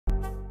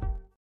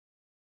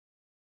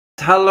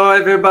Hello,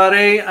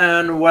 everybody,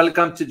 and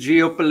welcome to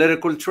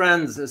Geopolitical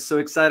Trends. So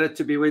excited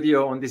to be with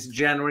you on this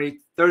January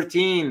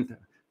 13th.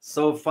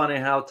 So funny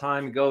how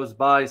time goes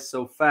by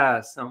so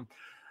fast.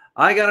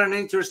 I got an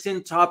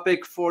interesting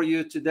topic for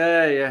you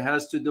today. It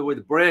has to do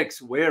with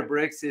BRICS, where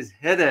BRICS is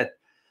headed.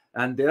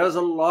 And there's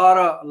a lot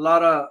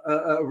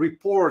of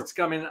reports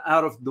coming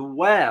out of the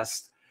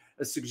West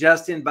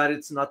suggesting that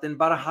it's nothing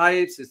but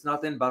hypes, it's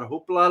nothing but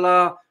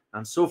hoopla,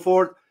 and so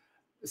forth.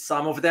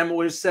 Some of them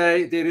will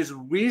say there is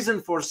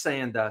reason for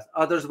saying that.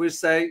 Others will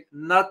say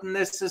not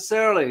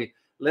necessarily.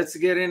 Let's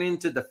get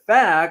into the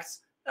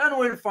facts and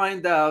we'll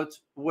find out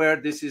where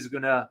this is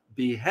going to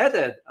be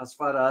headed as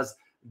far as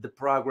the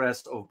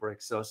progress of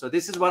BRICS. So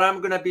this is what I'm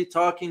going to be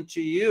talking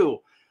to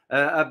you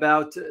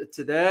about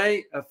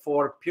today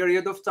for a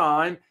period of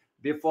time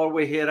before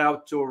we head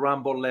out to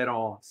Rumble later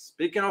on.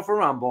 Speaking of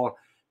Rumble,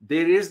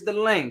 there is the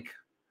link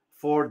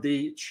for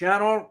the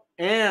channel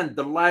and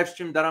the live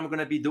stream that I'm going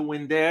to be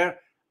doing there.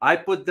 I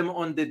put them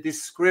on the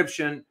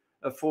description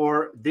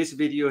for this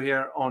video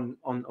here on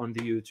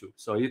the YouTube.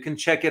 So you can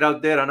check it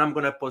out there, and I'm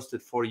going to post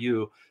it for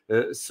you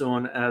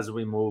soon as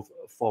we move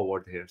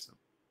forward here. So,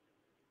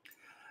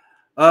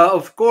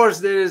 of course,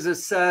 there is a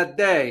sad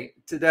day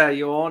today.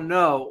 You all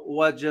know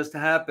what just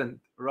happened,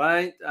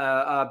 right?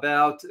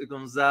 About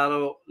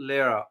Gonzalo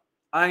Lira.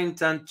 I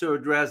intend to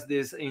address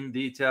this in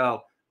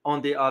detail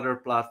on the other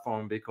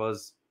platform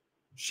because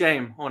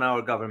shame on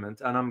our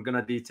government, and I'm going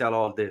to detail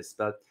all this.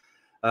 But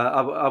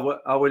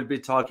I will be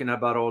talking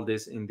about all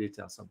this in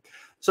detail.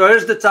 So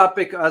here's the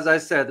topic. As I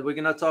said, we're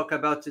going to talk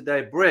about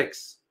today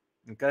BRICS.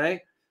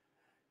 Okay,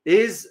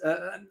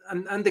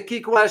 and the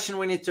key question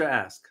we need to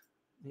ask.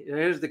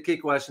 Here's the key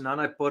question, and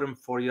I put them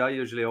for you. I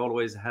usually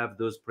always have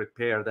those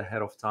prepared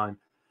ahead of time.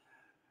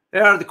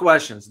 Here are the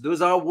questions.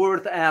 Those are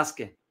worth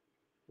asking.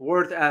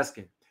 Worth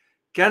asking.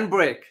 Can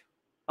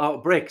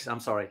BRICS? I'm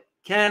sorry.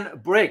 Can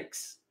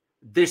BRICS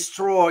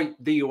destroy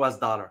the US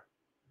dollar?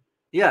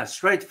 Yeah,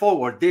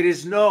 straightforward. There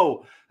is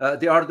no,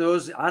 there are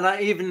those, and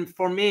even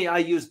for me, I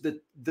use the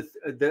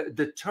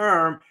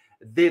term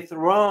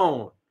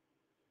dethrone.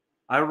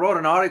 I wrote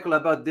an article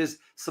about this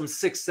some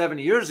 6-7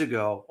 years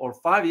ago, or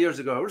 5 years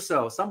ago or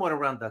so, somewhere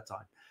around that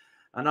time.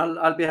 And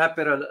I'll be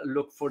happy to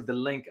look for the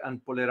link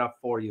and pull it up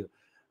for you.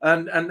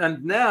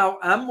 And now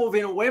I'm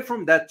moving away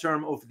from that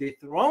term of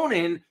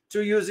dethroning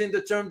to using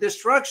the term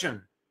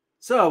destruction.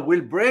 So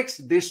will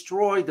BRICS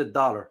destroy the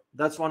dollar?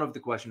 That's one of the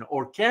questions.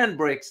 Or can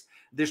BRICS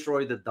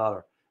destroy the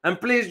dollar?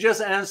 And please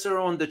just answer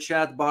on the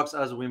chat box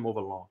as we move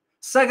along.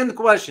 Second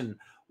question,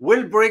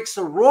 will BRICS'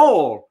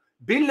 role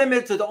be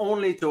limited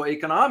only to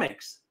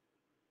economics?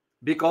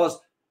 Because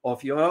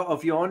if you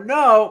all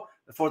know,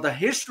 for the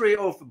history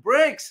of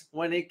BRICS,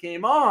 when it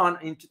came on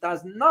in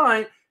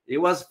 2009, it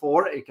was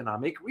for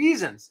economic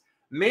reasons.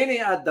 Many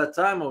at that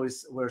time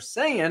were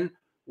saying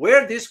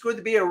where this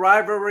could be a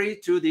rivalry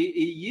to the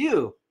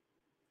EU.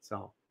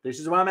 So this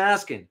is what I'm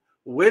asking.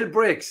 Will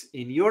BRICS,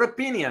 in your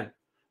opinion,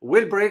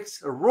 will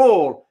BRICS'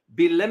 role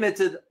be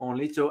limited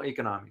only to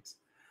economics?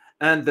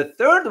 And the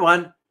third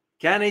one,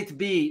 can it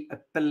be a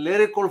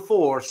political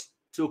force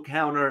to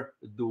counter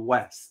the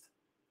West?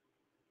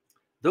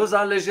 Those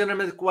are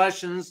legitimate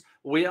questions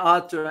we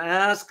ought to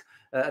ask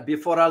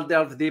before I'll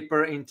delve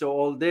deeper into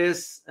all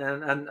this.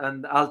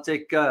 And I'll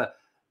take a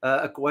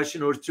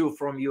question or two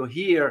from you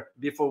here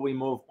before we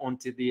move on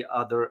to the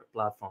other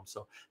platform.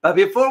 But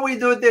before we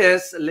do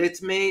this,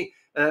 let me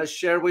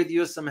share with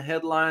you some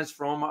headlines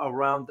from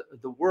around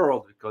the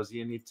world because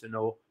you need to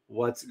know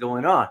what's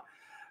going on.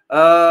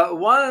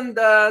 One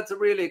that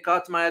really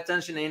caught my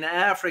attention in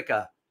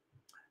Africa.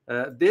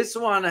 This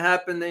one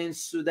happened in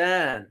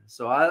Sudan.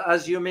 So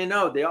as you may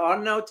know, there are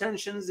no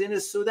tensions in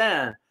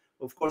Sudan.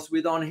 Of course,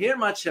 we don't hear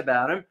much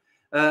about them.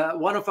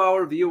 One of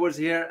our viewers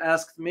here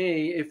asked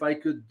me if I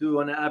could do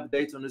an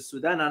update on the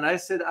Sudan, and I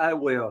said I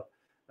will.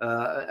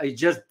 I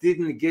just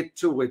didn't get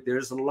to it.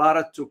 There's a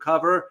lot to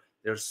cover.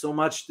 There's so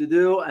much to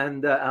do,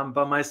 and I'm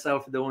by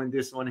myself doing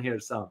this one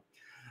here. So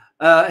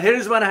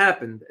here's what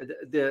happened.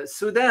 The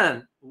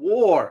Sudan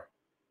war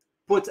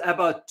put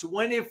about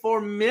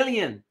 24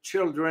 million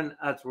children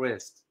at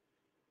risk.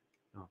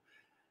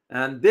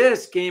 And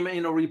this came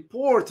in a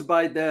report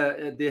by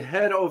the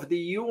head of the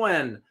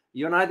UN,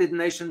 United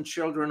Nations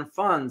Children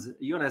Funds,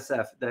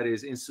 UNICEF, that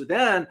is, in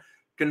Sudan,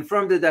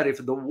 confirmed that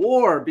if the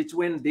war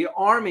between the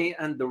army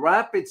and the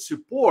rapid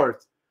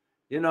support,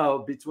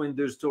 between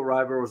those two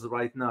rivals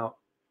right now,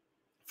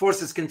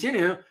 forces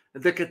continue,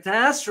 the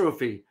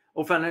catastrophe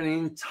of an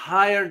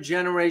entire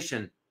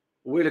generation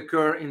will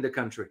occur in the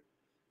country.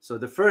 So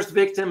the first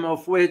victim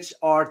of which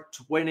are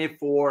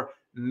 24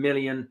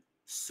 million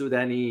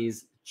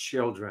Sudanese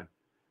children.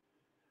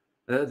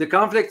 The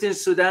conflict in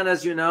Sudan,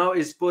 as you know,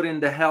 is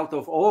putting the health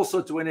of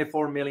also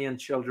 24 million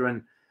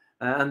children,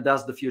 and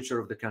that's the future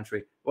of the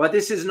country. Well,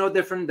 this is no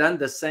different than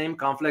the same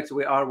conflict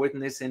we are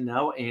witnessing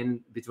now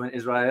between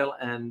Israel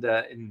and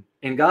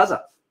in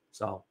Gaza.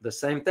 So the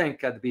same thing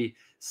can be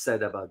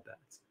said about that.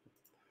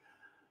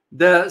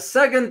 The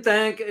second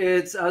thing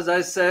is, as I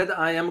said,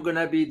 I am going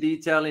to be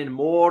detailing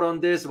more on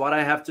this, what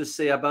I have to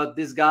say about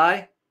this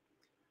guy.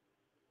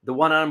 the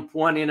one I'm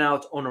pointing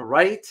out on the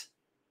right,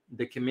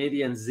 the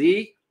comedian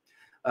Z.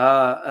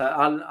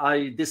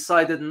 I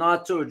decided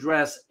not to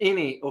address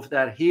any of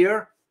that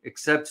here,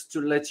 except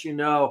to let you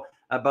know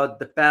about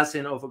the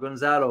passing of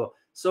Gonzalo.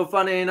 So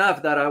funny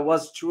enough that I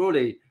was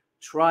truly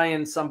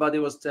trying, somebody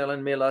was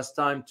telling me last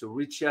time to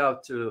reach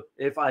out to,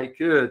 if I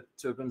could,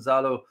 to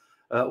Gonzalo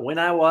when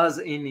I was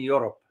in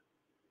Europe.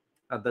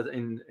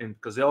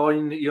 Because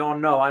you all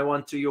know I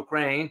went to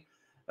Ukraine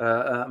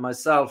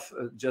myself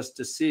just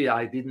to see.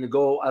 I didn't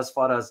go as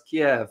far as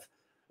Kiev,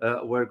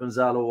 where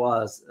Gonzalo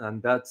was,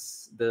 and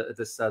that's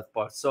the sad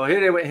part. So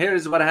here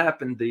is what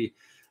happened.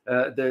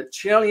 The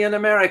Chilean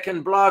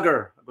American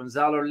blogger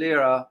Gonzalo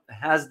Lira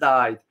has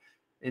died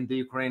in the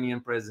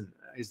Ukrainian prison.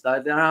 He's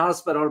died in a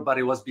hospital, but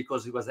it was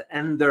because he was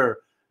under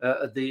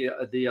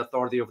the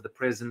authority of the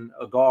prison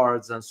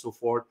guards and so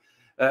forth.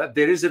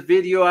 There is a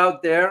video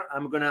out there.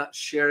 I'm gonna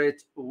share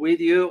it with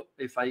you.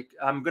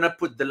 I'm gonna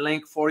put the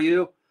link for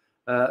you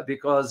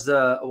because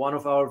one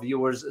of our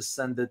viewers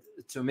sent it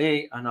to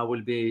me, and I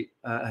will be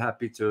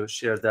happy to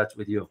share that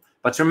with you.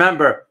 But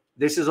remember,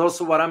 this is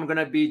also what I'm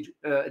gonna be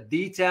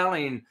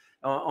detailing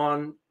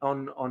on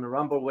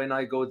Rumble when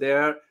I go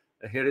there.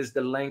 Here is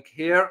the link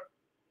here.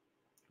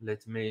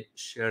 Let me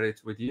share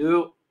it with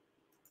you.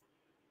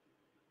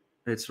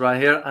 It's right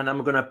here, and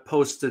I'm gonna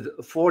post it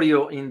for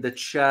you in the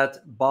chat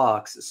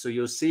box so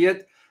you'll see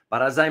it.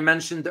 But as I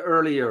mentioned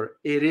earlier,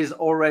 it is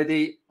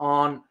already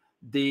on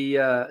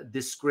the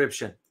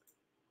description.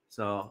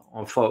 So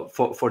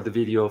for the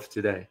video of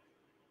today.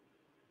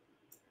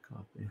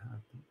 Copy.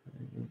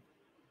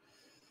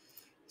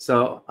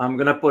 So I'm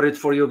gonna put it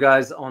for you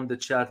guys on the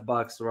chat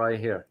box right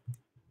here.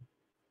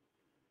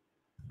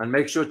 And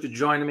make sure to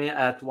join me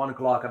at 1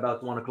 o'clock,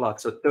 about 1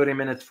 o'clock. So 30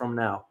 minutes from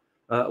now,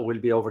 we'll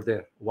be over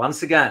there.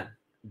 Once again,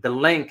 the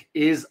link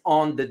is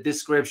on the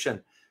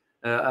description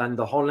and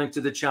the whole link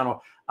to the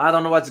channel. I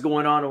don't know what's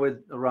going on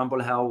with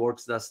Rumble, how it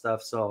works, that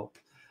stuff. So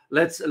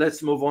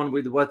let's move on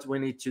with what we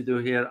need to do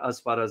here as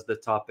far as the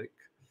topic.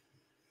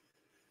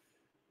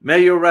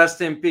 May you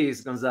rest in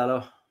peace,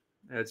 Gonzalo.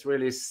 It's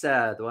really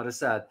sad. What a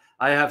sad.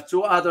 I have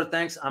two other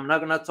things I'm not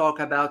going to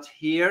talk about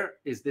here.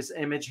 Is this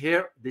image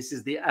here? This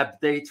is the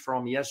update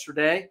from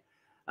yesterday.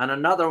 And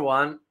another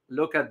one,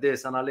 look at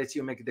this, and I'll let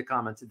you make the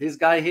comment. This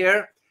guy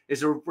here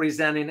is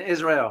representing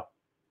Israel.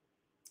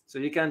 So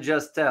you can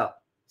just tell.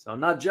 So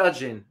not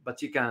judging,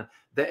 but you can.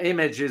 The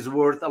image is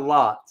worth a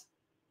lot.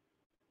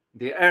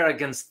 The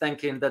arrogance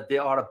thinking that they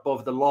are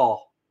above the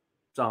law.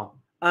 So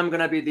I'm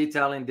going to be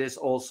detailing this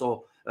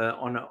also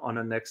on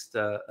a next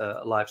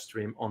live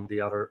stream on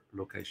the other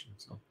location.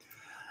 So,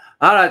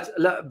 all right.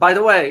 By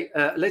the way,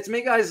 let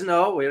me guys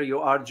know where you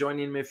are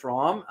joining me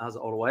from, as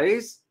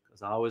always,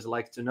 because I always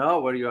like to know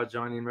where you are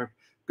joining me.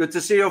 Good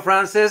to see you,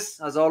 Francis,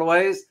 as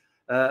always.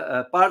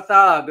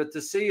 Partha, good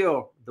to see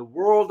you. The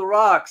world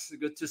rocks.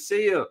 Good to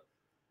see you.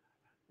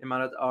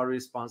 Emirates are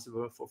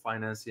responsible for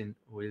financing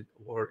with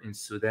war in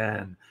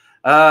Sudan.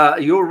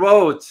 You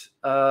wrote,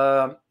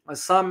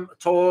 some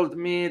told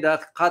me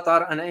that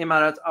Qatar and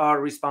Emirates are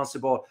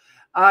responsible.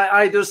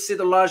 I do see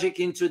the logic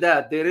into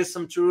that. There is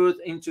some truth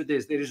into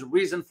this. There is a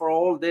reason for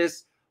all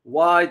this.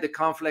 Why the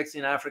conflicts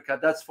in Africa?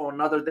 That's for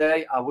another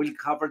day. I will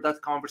cover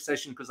that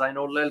conversation because I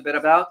know a little bit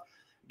about,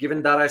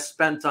 given that I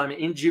spent time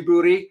in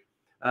Djibouti.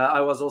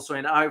 I was also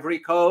in Ivory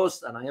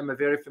Coast, and I am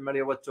very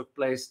familiar with what took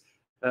place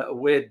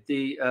with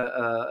the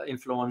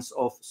influence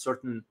of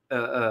certain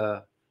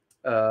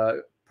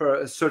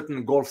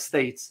certain Gulf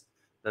states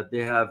that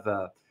they have.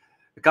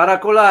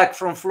 Karakulak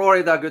from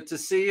Florida, good to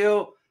see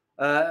you.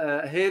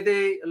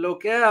 Hedi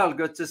Local,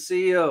 good to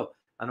see you.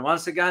 And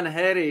once again,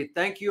 Hedi,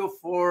 thank you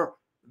for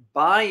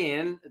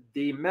buying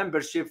the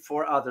membership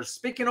for others.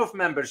 Speaking of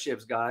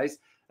memberships, guys,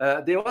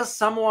 there was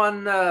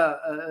someone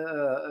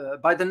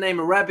by the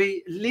name Rabbi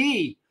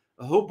Lee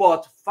who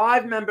bought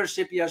 5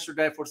 membership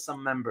yesterday for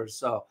some members.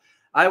 So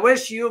I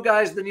wish you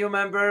guys, the new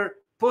member,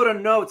 put a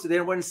note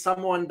there when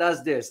someone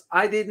does this.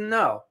 I didn't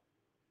know.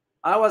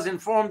 I was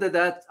informed of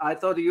that. I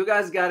thought you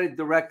guys got it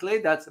directly.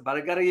 But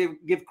I gotta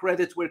give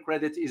credit where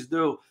credit is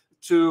due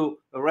to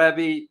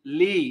Rabbi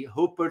Lee,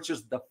 who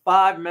purchased the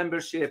 5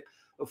 membership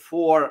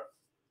for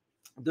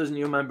those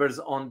new members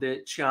on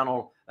the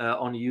channel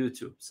on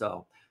YouTube.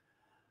 So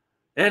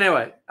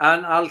anyway,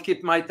 and I'll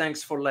keep my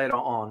thanks for later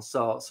on.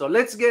 So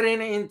let's get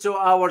into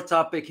our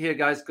topic here,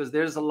 guys, because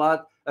there's a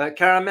lot.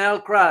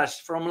 Caramel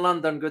Crash from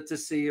London, good to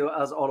see you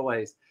as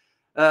always.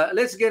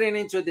 Let's get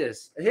into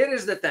this. Here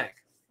is the thing.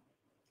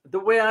 The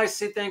way I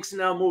see things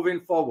now moving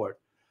forward,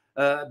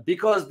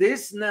 because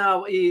this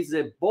now is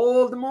a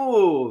bold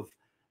move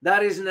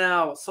that is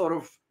now sort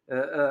of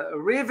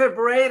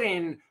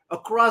reverberating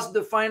across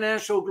the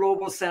financial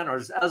global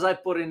centers, as I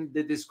put in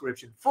the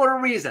description, for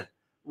a reason.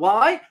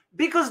 Why?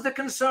 Because the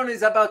concern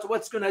is about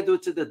what's going to do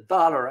to the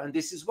dollar. And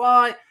this is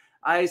why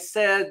I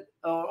said,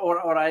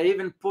 or I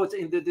even put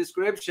in the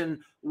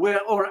description,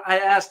 or I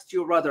asked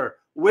you rather,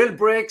 will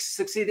BRICS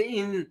succeed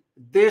in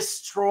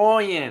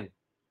destroying?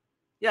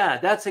 Yeah,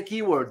 that's a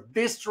key word,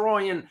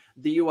 destroying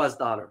the US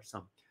dollar.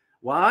 So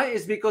why?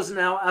 Is because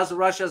now, as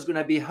Russia is going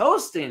to be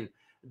hosting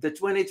the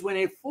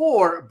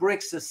 2024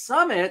 BRICS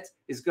summit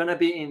is going to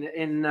be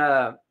in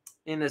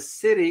a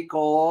city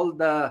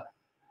called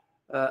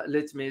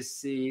let me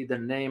see the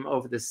name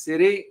of the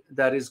city.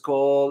 That is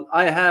called,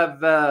 I have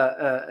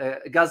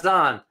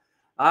Kazan.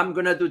 I'm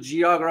going to do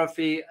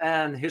geography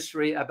and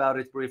history about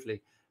it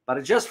briefly.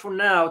 But just for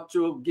now,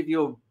 to give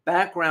you a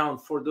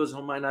background for those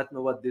who might not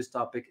know what this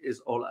topic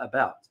is all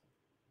about.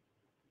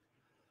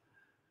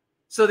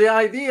 So the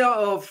idea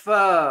of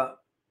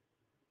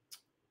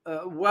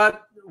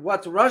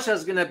what Russia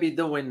is going to be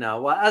doing now.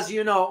 Well, as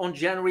you know, on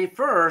January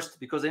 1st,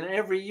 because in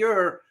every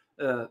year,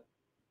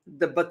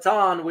 the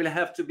baton will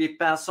have to be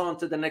passed on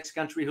to the next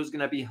country who's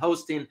going to be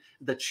hosting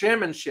the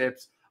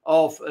chairmanships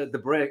of the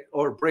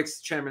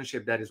BRICS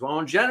chairmanship. That is, well,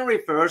 on January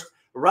 1st,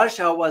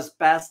 Russia was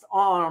passed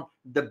on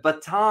the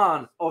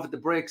baton of the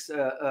BRICS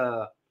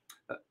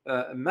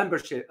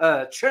membership,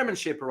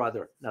 chairmanship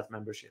rather, not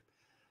membership.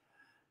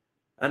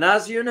 And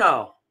as you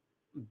know,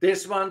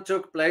 this one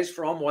took place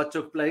from what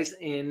took place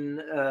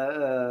in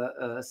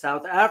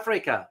South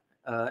Africa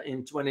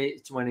in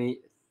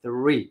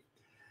 2023.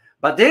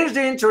 But here's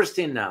the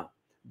interesting now,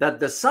 that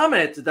the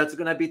summit that's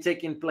going to be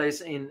taking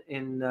place in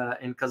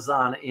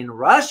Kazan in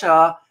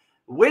Russia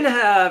will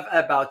have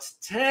about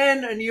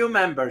 10 new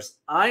members.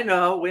 I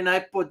know when I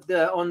put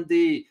on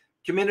the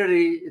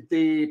community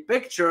the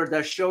picture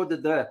that showed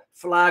the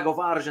flag of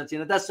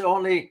Argentina, that's the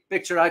only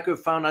picture I could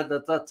find at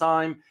that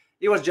time.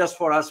 It was just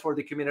for us, for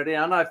the community,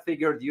 and I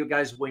figured you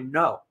guys will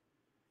know.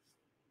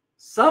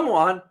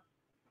 Someone,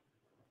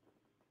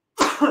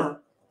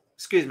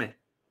 excuse me,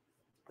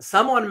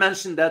 someone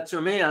mentioned that to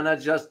me, and I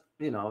just,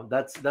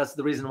 that's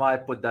the reason why I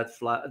put that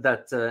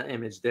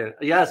image there.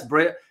 Yes,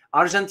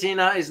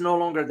 Argentina is no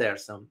longer there.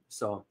 So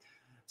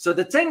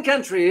the 10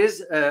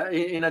 countries,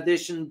 in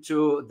addition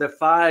to the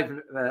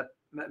 5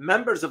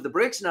 members of the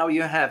BRICS, now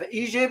you have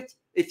Egypt,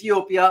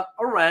 Ethiopia,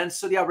 Iran,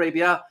 Saudi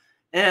Arabia,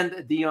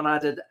 and the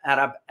United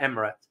Arab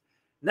Emirates.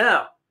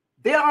 Now,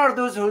 there are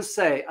those who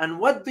say, and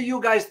what do you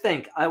guys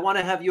think? I want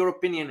to have your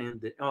opinion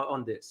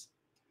on this.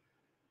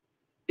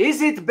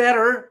 Is it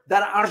better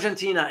that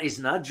Argentina is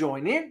not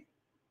joining,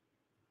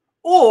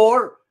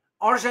 or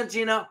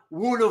Argentina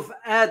would have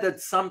added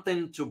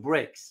something to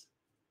BRICS?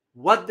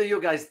 What do you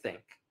guys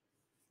think?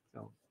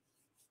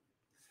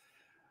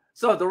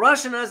 So the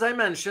Russian, as I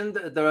mentioned,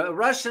 the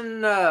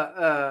Russian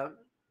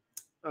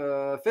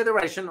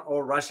Federation,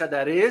 or Russia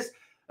that is,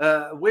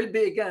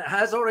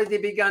 has already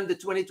begun the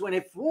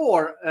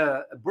 2024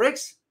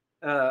 BRICS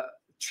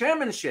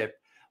chairmanship,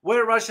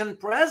 where Russian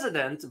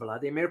President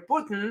Vladimir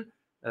Putin,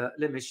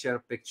 let me share a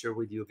picture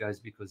with you guys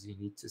because you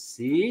need to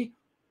see.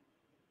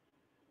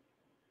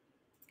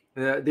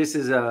 This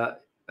is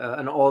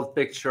an old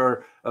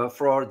picture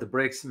for the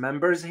BRICS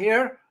members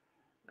here.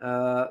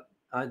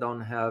 I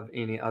don't have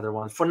any other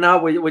one. For now,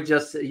 we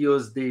just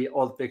use the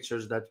old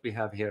pictures that we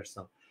have here.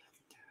 So.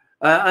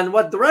 And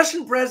what the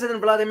Russian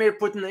President Vladimir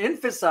Putin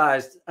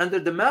emphasized under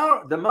the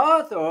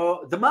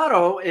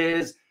motto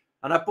is,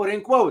 and I put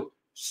in quote,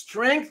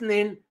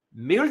 strengthening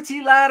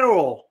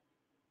multilateral.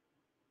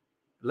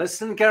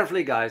 Listen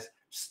carefully, guys.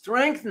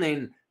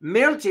 Strengthening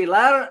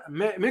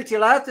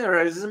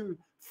multilateralism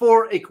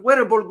for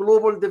equitable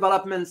global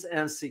developments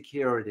and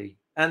security.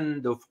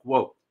 End of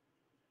quote.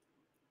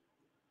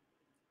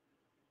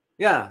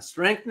 Yeah,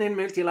 strengthening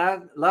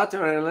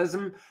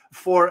multilateralism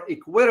for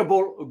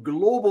equitable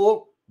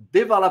global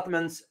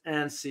developments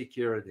and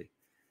security.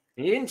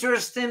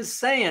 Interesting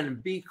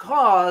saying,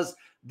 because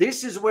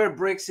this is where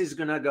BRICS is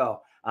going to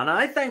go. And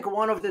I think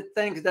one of the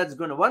themes that's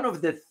going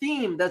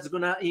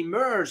to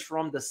emerge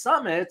from the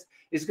summit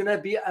is going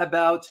to be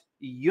about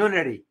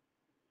unity.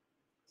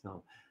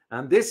 So,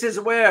 and this is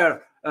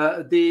where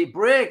the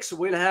BRICS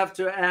will have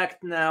to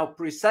act now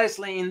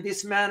precisely in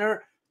this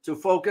manner to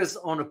focus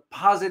on a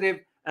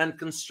positive and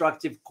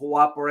constructive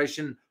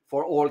cooperation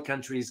for all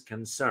countries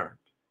concerned.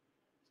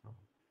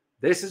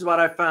 This is what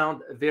I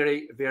found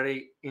very,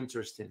 very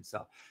interesting.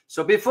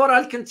 So before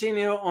I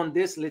continue on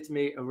this, let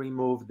me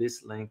remove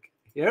this link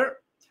here.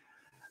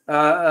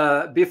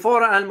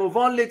 Before I move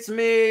on, let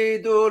me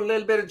do a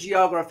little bit of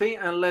geography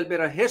and a little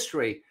bit of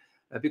history,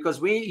 because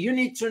you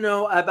need to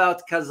know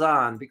about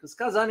Kazan, because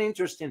Kazan,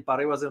 interesting part.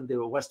 It was in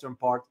the western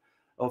part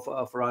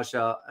of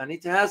Russia, and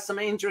it has some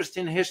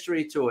interesting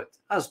history to it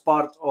as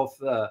part of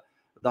the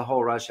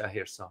whole Russia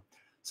here. So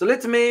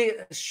let me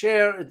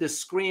share the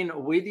screen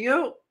with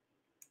you.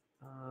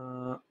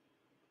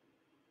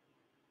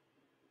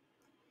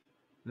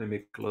 Let me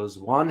close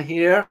one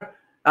here.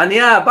 And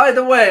yeah, by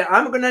the way,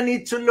 I'm going to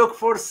need to look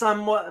for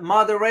some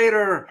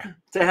moderator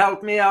to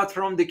help me out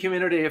from the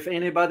community. If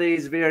anybody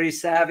is very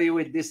savvy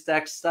with this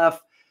tech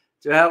stuff,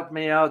 to help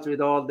me out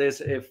with all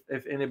this, if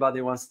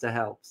anybody wants to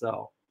help.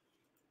 So,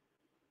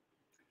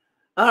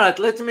 all right,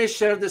 let me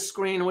share the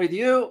screen with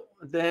you.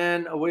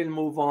 Then we'll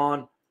move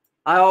on.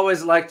 I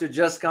always like to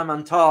just come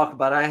and talk,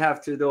 but I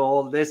have to do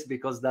all this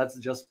because that's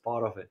just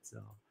part of it.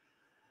 So,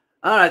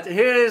 all right,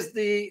 here is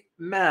the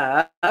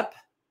map.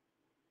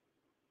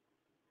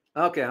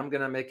 Okay, I'm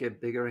going to make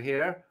it bigger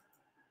here.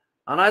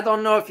 And I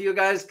don't know if you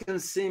guys can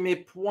see me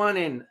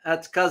pointing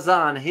at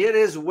Kazan. Here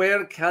is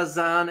where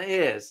Kazan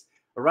is.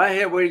 Right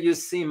here where you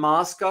see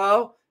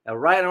Moscow,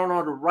 right on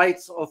the right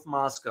of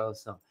Moscow.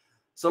 So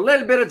a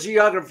little bit of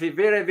geography,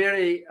 very,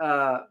 very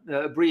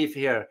brief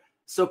here.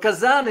 So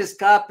Kazan is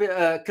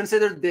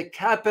considered the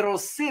capital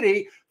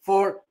city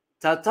for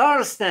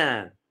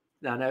Tatarstan.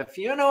 Now, if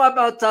you know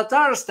about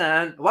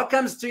Tatarstan, what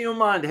comes to your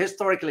mind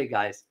historically,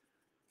 guys?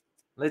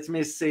 Let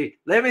me see.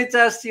 Let me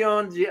test you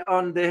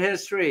on the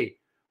history.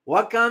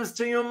 What comes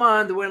to your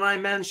mind when I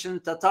mention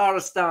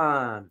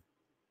Tatarstan?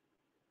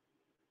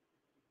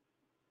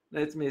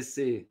 Let me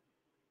see.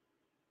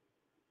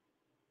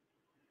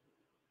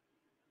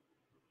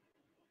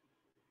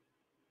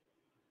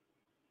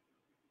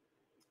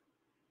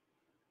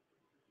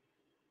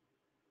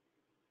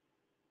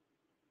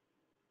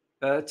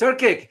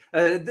 Turkic,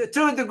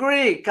 to a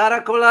degree,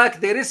 Karakolak,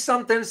 there is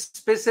something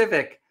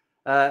specific.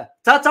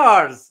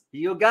 Tatars,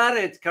 you got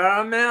it.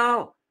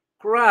 Caramel,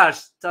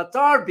 crush,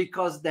 Tatar,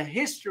 because the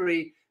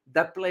history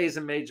that plays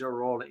a major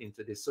role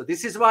into this. So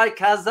this is why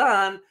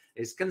Kazan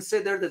is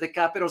considered the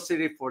capital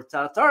city for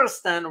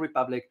Tatarstan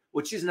Republic,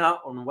 which is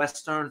now on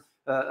western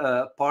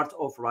part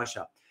of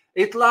Russia.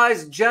 It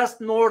lies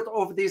just north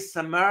of the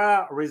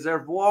Samara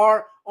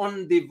Reservoir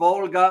on the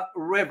Volga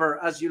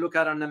River, as you look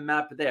at on the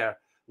map there,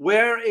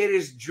 where it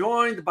is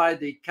joined by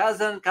the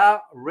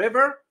Kazanka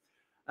River,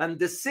 and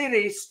the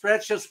city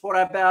stretches for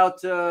about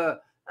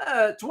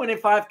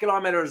 25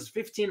 kilometers,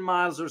 15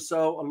 miles or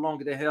so along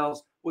the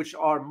hills, which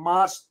are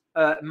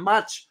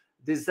much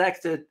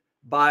dissected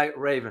by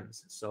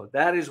ravens. So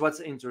that is what's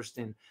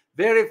interesting.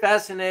 Very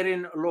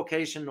fascinating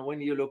location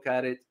when you look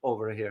at it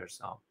over here.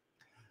 So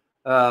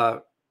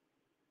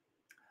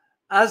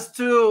as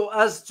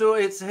to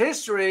its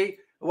history,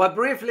 well,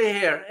 briefly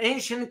here,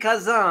 ancient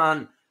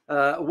Kazan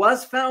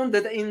was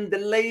founded in the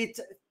late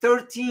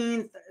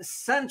 13th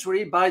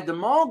century by the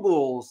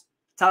Mongols,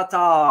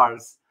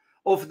 Tatars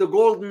of the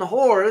Golden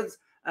Horde,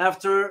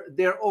 after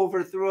their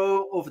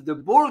overthrow of the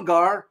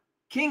Bulgar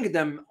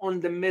kingdom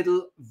on the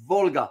middle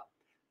Volga.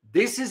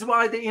 This is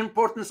why the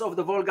importance of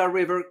the Volga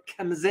River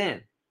comes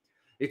in.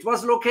 It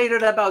was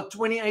located about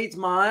 28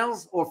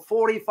 miles or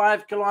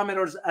 45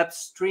 kilometers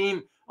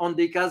upstream on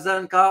the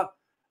Kazanka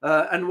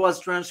and was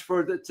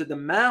transferred to the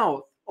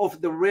mouth of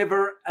the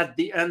river at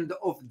the end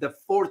of the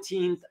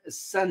 14th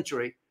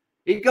century.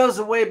 It goes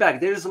way back.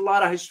 There's a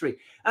lot of history.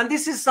 And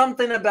this is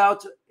something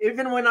about,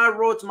 even when I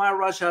wrote my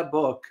Russia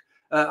book,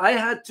 I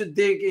had to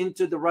dig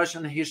into the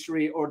Russian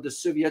history or the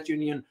Soviet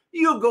Union.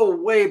 You go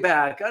way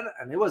back.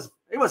 And it was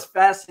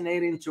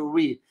fascinating to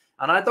read.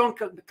 And I don't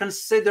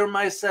consider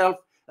myself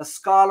a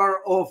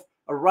scholar of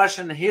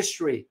Russian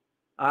history.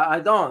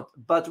 I don't.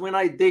 But when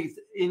I digged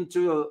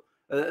into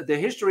the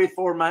history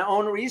for my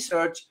own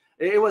research,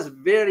 it was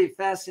very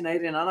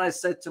fascinating, and I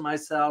said to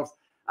myself,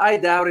 I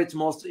doubt it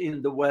most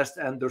in the West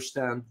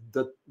understand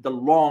the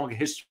long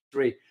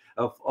history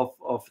of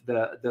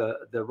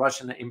the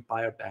Russian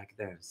Empire back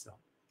then.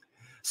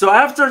 So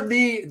after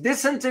the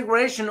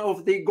disintegration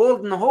of the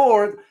Golden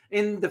Horde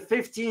in the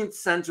 15th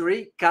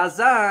century,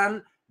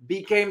 Kazan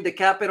became the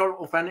capital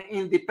of an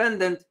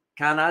independent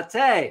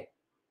Khanate.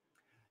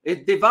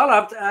 It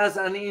developed as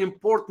an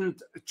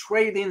important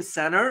trading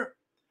center,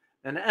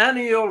 and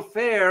annual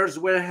fairs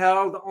were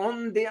held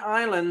on the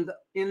island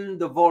in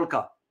the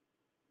Volga.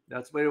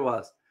 That's where it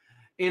was.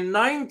 In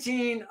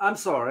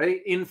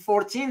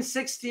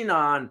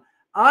 1469,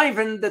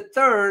 Ivan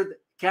III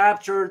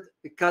captured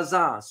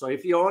Kazan. So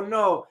if you all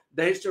know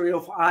the history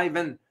of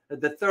Ivan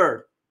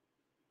III,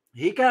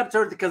 he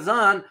captured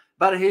Kazan,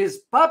 but his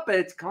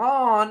puppet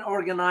Khan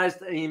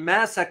organized a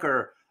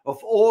massacre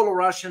of all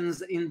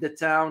Russians in the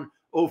town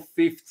of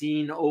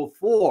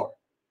 1504.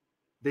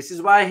 This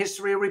is why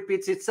history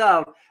repeats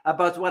itself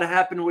about what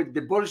happened with the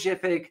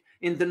Bolshevik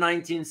in the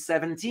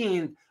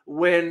 1917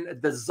 when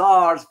the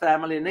Tsar's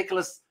family,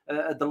 Nicholas,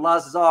 the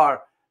last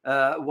Tsar,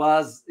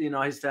 was,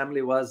 his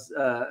family was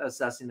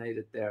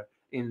assassinated there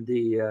in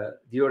the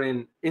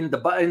in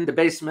the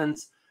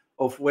basements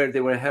of where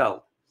they were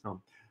held.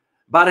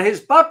 But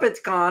his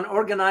puppet Khan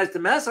organized the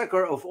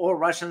massacre of all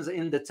Russians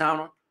in the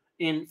town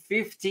in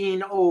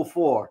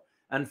 1504,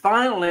 and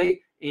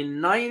finally,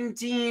 in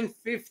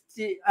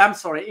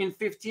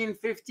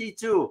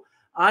 1552,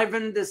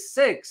 Ivan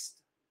VI,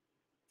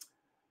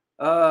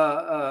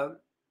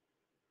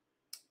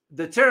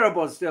 the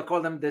Terrible, they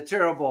call them the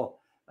Terrible,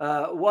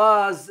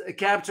 was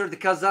captured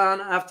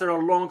Kazan after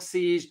a long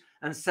siege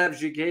and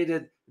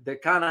subjugated the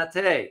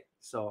Khanate.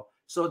 So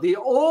the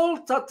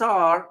old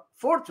Tatar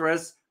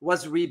fortress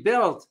was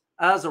rebuilt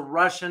as a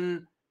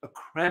Russian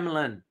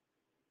Kremlin.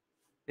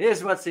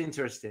 Here's what's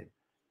interesting.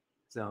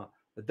 So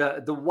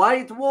the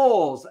white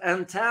walls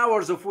and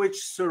towers of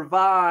which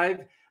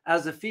survive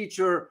as a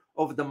feature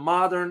of the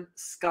modern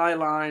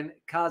skyline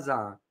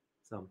Kazan.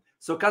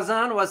 So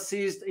Kazan was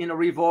seized in a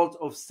revolt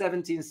of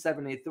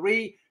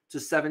 1773 to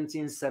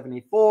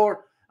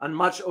 1774, and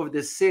much of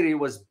the city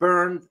was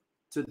burned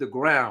to the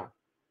ground.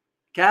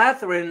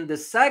 Catherine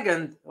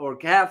II, or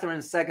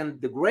Catherine II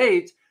the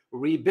Great,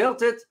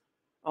 rebuilt it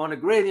on a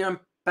gradient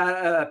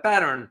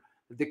pattern.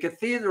 The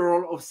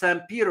Cathedral of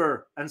St.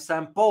 Peter and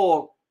St.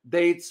 Paul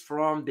dates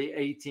from the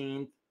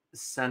 18th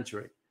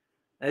century.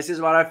 This is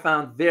what I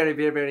found very,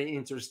 very, very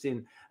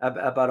interesting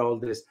about all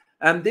this.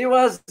 And there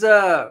was,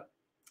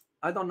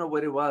 I don't know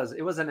what it was.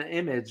 It was an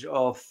image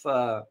of,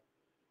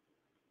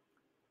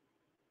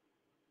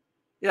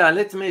 yeah,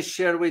 let me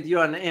share with you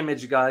an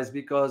image, guys,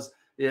 because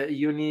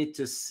you need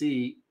to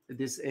see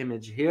this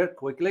image here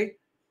quickly.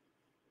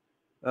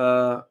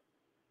 All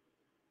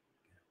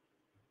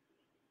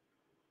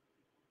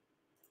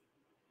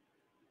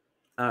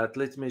right,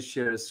 let me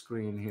share a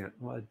screen here.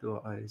 What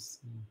do I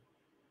see?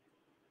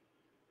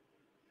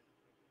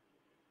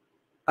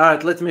 All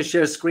right, let me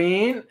share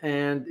screen,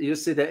 and you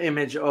see the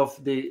image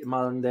of the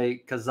modern day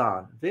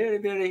Kazan. Very,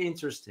 very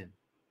interesting.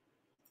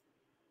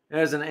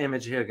 There's an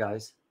image here,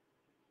 guys.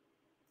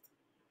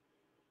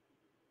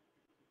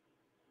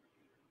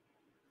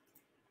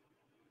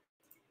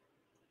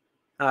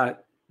 All right,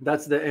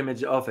 that's the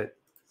image of it.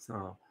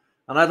 So,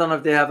 and I don't know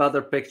if they have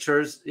other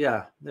pictures.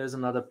 Yeah, there's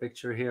another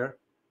picture here,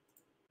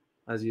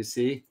 as you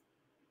see.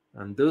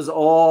 And those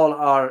all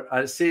are,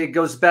 I see it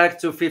goes back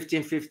to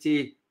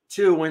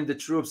 1552 when the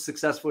troops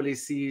successfully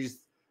seized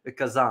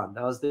Kazan.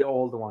 That was the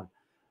old one.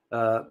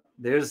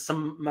 There's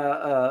some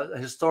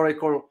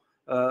historical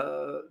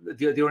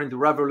during the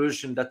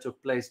revolution that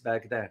took place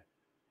back then.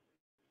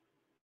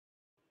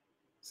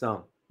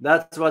 So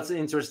that's what's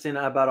interesting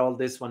about all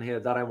this one here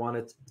that I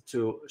wanted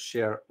to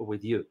share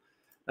with you.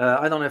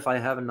 I don't know if I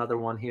have another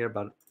one here,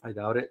 but I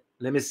doubt it.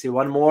 Let me see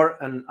one more,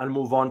 and I'll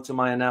move on to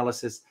my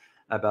analysis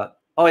about.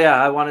 Oh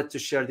yeah, I wanted to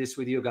share this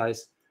with you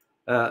guys.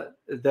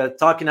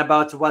 Talking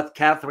about what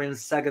Catherine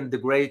II the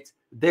Great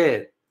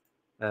did.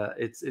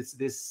 It's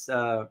this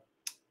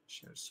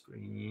share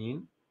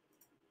screen.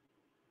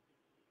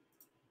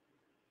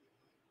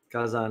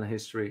 Kazan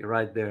history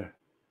right there.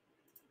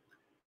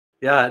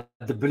 Yeah,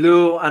 the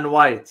blue and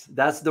white.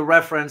 That's the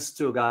reference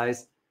to,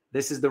 guys.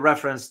 This is the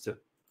reference to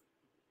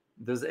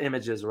those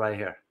images right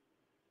here.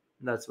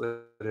 That's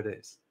what it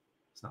is.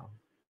 So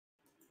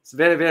it's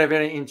very, very,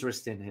 very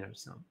interesting here.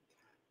 So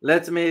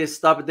let me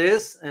stop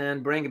this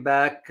and bring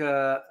back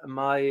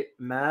my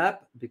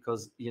map,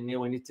 because we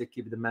need to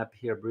keep the map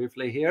here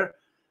briefly here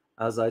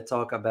as I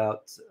talk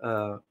about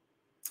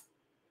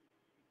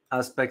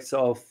aspects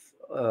of,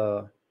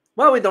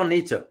 well, we don't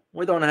need to.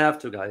 We don't have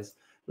to, guys.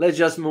 Let's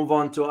just move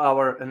on to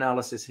our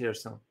analysis here.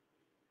 So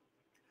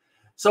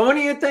when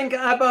you think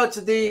about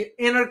the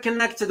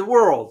interconnected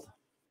world,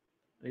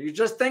 you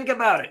just think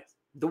about it.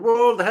 The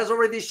world has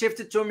already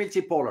shifted to a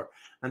multipolar.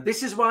 And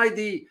this is why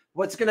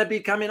what's going to be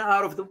coming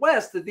out of the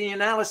West, the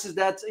analysis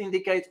that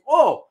indicates,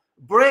 oh,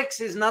 BRICS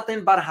is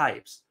nothing but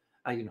hypes.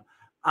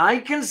 I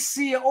can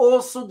see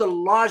also the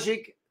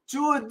logic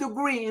to a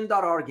degree in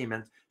that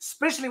argument,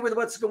 especially with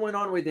what's going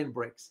on within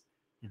BRICS.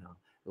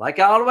 Like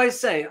I always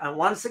say, and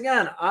once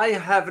again, I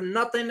have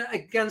nothing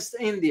against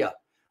India,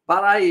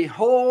 but I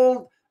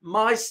hold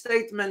my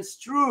statements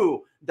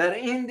true that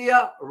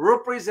India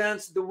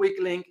represents the weak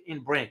link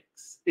in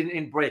BRICS.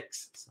 In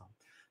BRICS.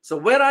 So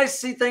where I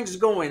see things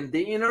going,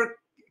 the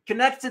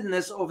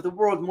interconnectedness of the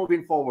world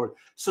moving forward.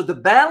 So the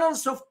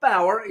balance of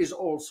power is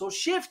also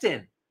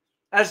shifting.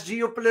 As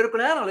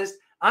geopolitical analyst,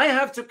 I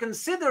have to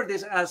consider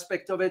this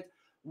aspect of it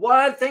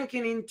while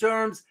thinking in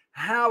terms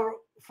how,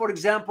 for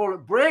example,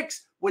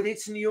 BRICS with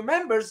its new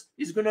members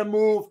is going to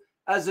move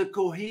as a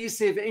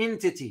cohesive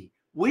entity,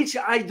 which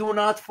I do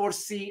not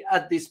foresee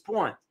at this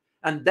point.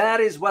 And that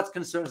is what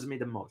concerns me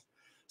the most.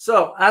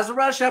 So as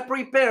Russia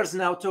prepares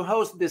now to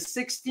host the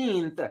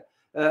 16th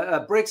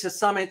BRICS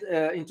summit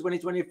in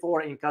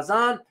 2024 in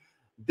Kazan,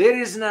 there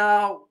is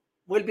now,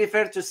 will be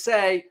fair to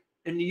say,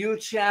 a new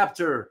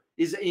chapter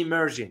is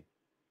emerging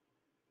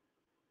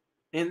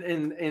in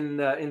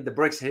the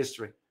BRICS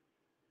history.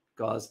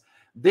 Because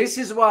this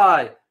is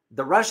why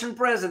the Russian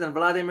president,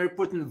 Vladimir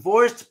Putin,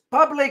 voiced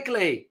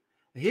publicly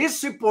his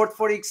support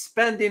for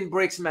expanding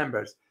BRICS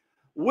members.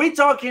 We're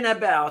talking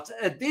about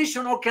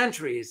additional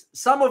countries,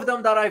 some of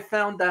them that I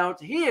found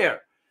out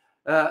here,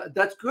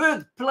 that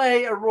could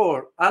play a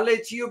role. I'll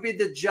let you be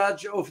the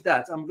judge of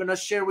that. I'm going to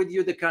share with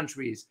you the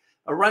countries,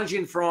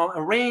 ranging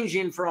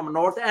from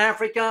North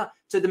Africa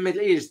to the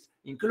Middle East,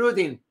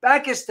 including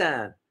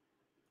Pakistan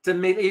to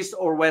Middle East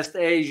or West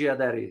Asia,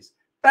 that is.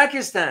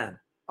 Pakistan,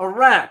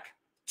 Iraq,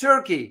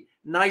 Turkey,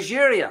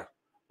 Nigeria,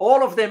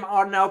 all of them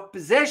are now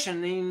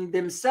positioning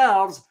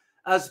themselves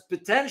as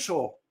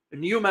potential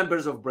new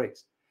members of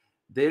BRICS.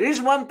 There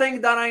is one thing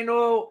that I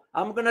know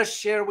I'm going to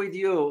share with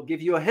you,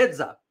 give you a heads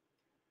up.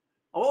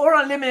 Or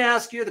let me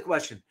ask you the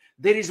question.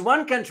 There is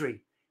one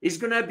country is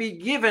going to be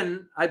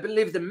given, I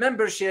believe, the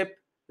membership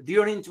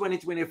during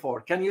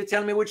 2024. Can you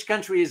tell me which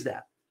country is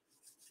that?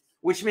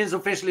 Which means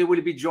officially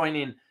will be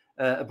joining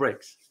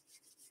BRICS.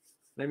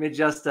 Let me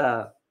just...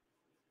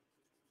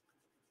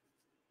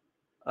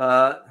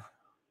 oh,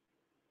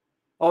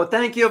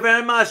 thank you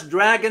very much,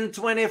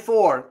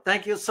 Dragon24.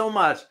 Thank you so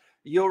much.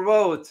 You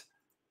wrote,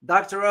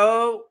 Dr.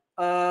 O,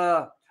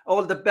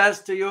 all the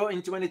best to you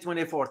in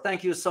 2024.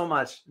 Thank you so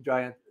much,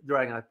 Dragon.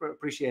 I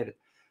appreciate it.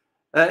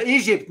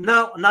 Egypt,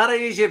 no, not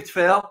Egypt,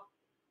 Phil.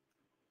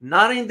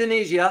 Not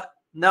Indonesia.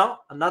 No,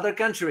 another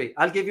country.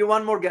 I'll give you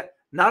one more guess.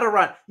 Not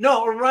Iran.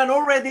 No, Iran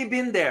already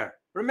been there.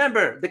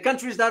 Remember, the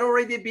countries that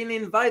already been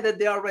invited,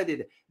 they are already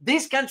there.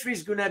 This country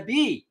is gonna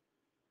be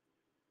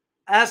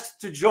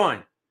asked to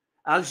join.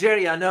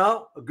 Algeria,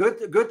 no.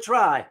 Good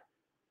try.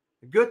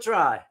 Good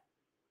try.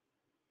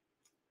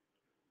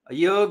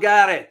 You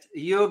got it.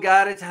 You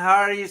got it,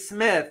 Harry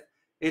Smith.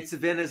 It's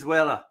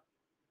Venezuela.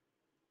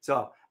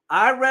 So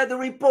I read the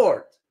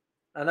report,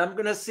 and I'm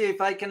gonna see if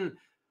I can.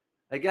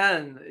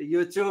 Again,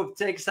 YouTube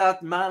takes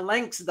out my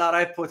links that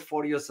I put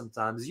for you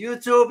sometimes.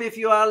 YouTube, if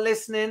you are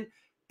listening,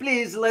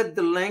 please let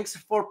the links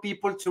for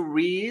people to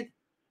read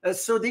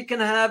so they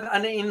can have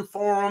an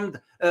informed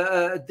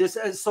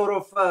sort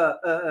of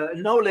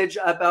knowledge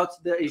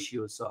about the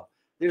issue. So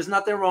there's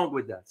nothing wrong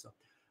with that. So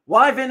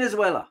why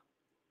Venezuela?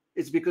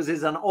 It's because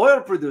it's an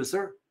oil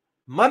producer,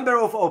 member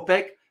of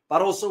OPEC,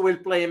 but also will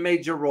play a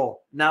major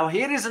role. Now,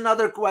 here is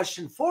another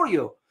question for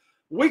you.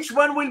 Which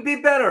one will be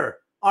better,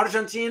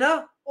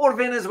 Argentina or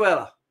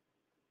Venezuela?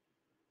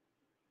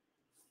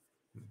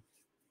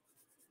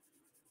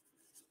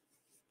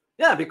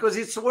 Yeah, because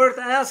it's worth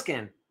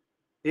asking.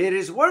 It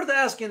is worth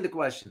asking the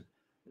question.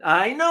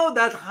 I know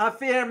that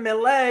Javier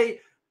Milei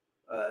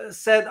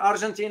said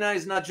Argentina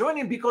is not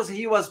joining because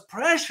he was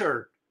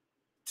pressured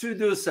to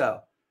do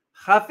so.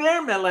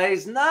 Javier Milei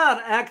is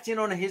not acting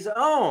on his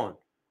own.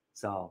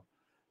 So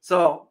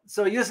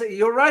you say,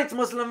 you're right,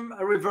 Muslim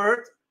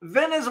Revert.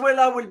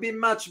 Venezuela will be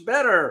much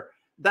better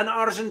than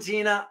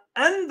Argentina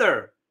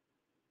under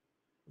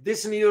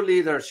this new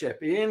leadership.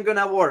 It ain't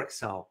gonna work.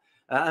 So,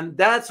 and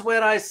that's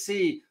where I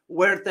see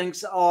where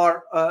things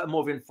are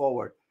moving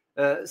forward.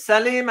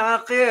 Salim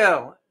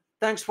Aqil,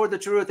 thanks for the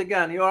truth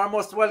again. You are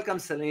most welcome,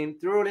 Salim.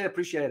 Truly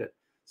appreciate it.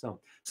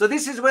 So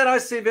this is where I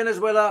see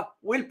Venezuela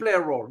will play a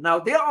role. Now,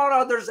 there are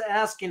others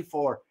asking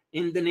for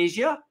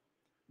Indonesia.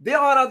 There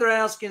are others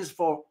asking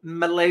for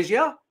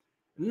Malaysia.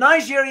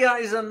 Nigeria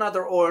is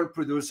another oil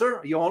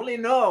producer.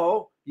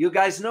 You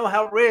guys know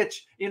how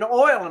rich in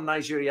oil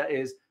Nigeria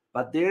is,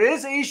 but there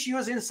is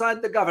issues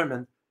inside the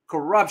government,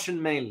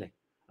 corruption mainly.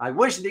 I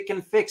wish they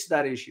can fix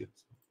that issue.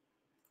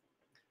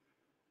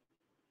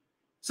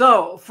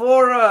 So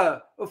for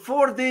the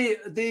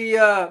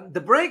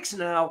BRICS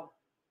now,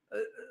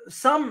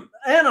 some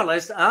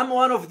analysts, I'm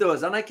one of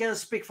those, and I can't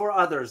speak for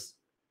others.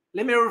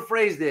 Let me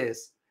rephrase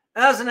this.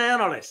 As an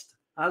analyst,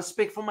 I'll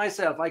speak for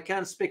myself. I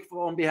can't speak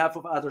on behalf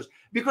of others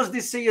because they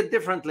see it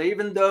differently.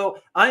 Even though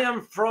I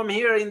am from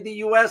here in the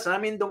US,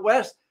 I'm in the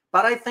West,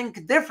 but I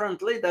think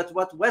differently than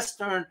what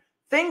Western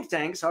think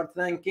tanks are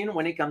thinking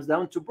when it comes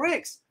down to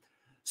BRICS.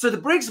 So the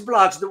BRICS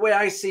blocks, the way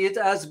I see it,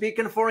 as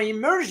beacon for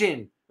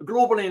emerging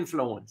global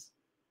influence.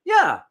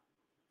 Yeah,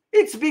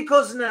 it's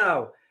because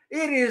now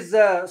it is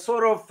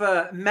sort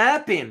of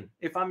mapping,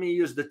 if I may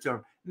use the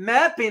term,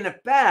 mapping a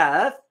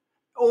path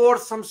or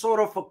some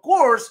sort of a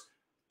course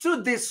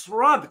to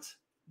disrupt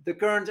the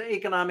current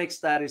economic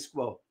status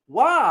quo.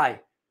 Why?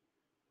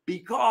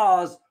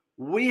 Because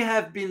we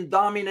have been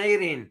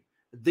dominating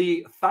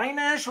the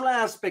financial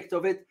aspect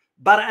of it,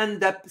 but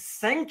end up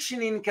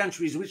sanctioning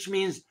countries, which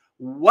means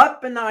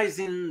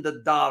weaponizing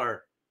the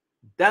dollar.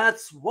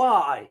 That's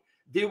why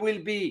there will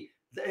be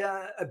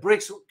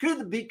BRICS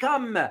could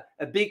become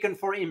a beacon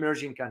for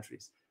emerging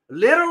countries.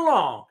 Later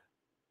along,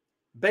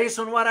 based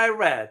on what I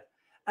read,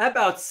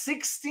 about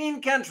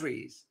 16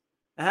 countries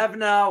have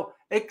now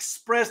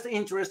expressed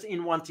interest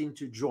in wanting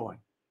to join.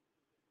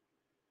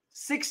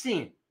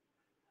 16.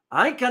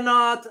 I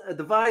cannot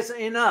advise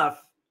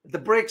enough the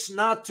BRICS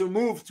not to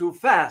move too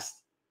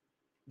fast.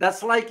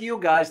 That's like you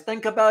guys.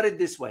 Think about it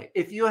this way.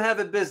 If you have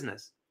a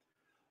business,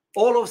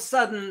 all of a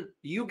sudden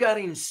you got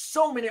in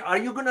so many, are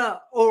you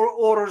gonna, or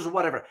orders,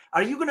 whatever,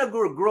 are you gonna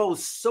grow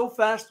so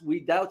fast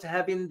without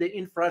having the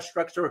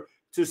infrastructure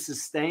to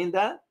sustain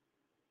that?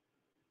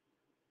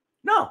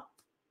 No.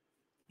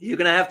 You're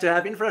gonna have to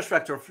have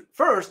infrastructure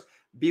first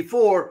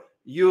before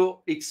you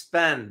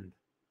expand.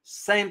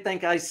 Same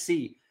thing I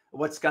see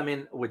what's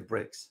coming with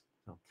BRICS.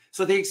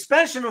 So the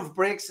expansion of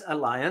BRICS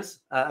alliance,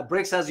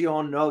 BRICS, as you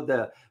all know,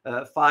 the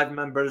 5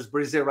 members,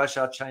 Brazil,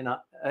 Russia,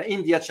 China,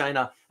 India,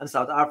 China, and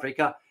South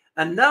Africa.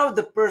 And now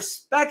the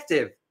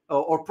perspective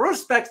or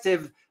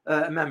prospective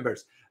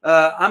members.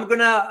 I'm going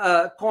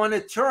to coin a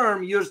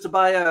term used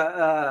by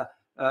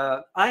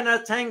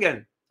Einar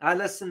Tangen.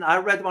 I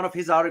read one of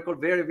his articles,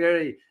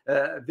 very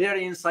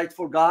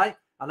insightful guy,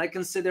 and I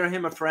consider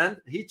him a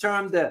friend. He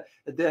termed the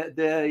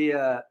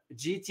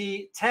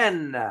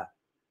GT10.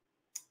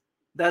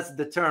 That's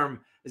the term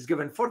is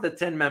given for the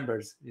 10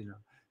 members,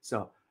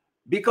 So,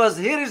 because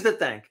here is the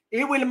thing,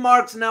 it will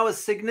mark now a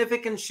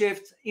significant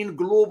shift in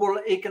global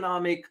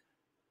economic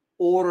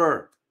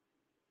order,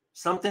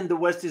 something the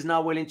West is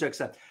now willing to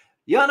accept.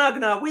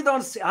 Yanagna,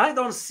 I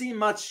don't see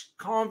much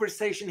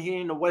conversation here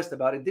in the West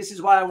about it. This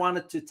is why I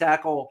wanted to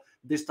tackle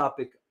this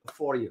topic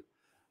for you.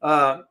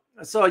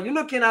 So you're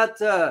looking at,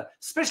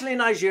 especially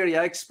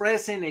Nigeria,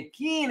 expressing a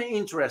keen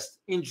interest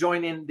in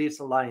joining this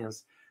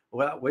alliance,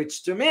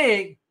 which to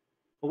me,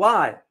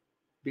 why?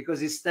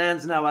 because it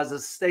stands now as a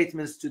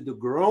statement to the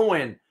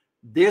growing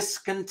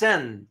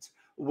discontent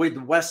with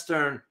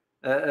Western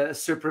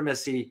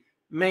supremacy,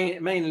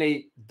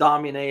 mainly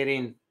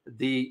dominating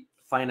the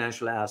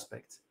financial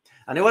aspects.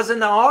 And it was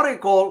an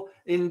article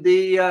in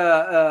the,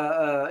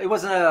 it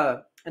was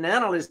an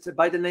analyst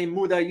by the name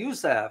Muda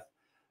Youssef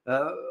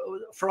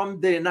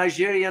from the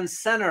Nigerian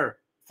Center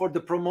for the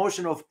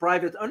Promotion of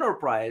Private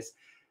Enterprise.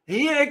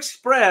 He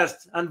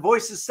expressed and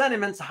voiced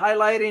sentiments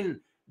highlighting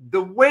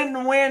the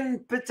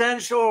win-win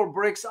potential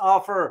BRICS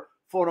offer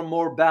for a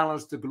more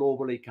balanced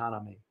global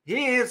economy.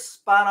 He is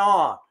spot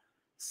on.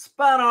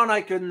 Spot on,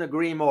 I couldn't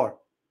agree more.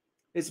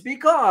 It's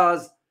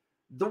because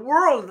the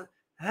world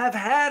have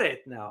had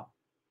it now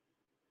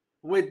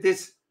with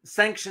this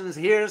sanctions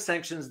here,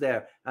 sanctions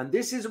there. And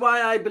this is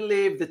why I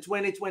believe the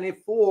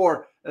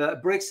 2024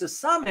 BRICS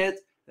summit,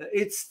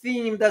 its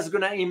theme that's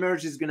going to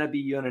emerge is going to be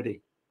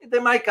unity. They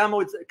might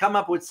come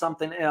up with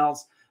something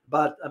else,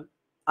 but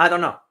I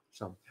don't know.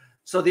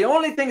 So the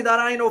only thing that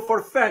I know for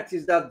a fact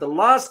is that the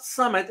last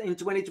summit in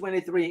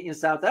 2023 in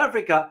South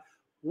Africa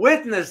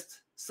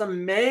witnessed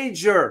some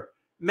major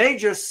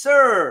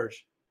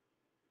surge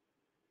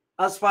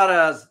as far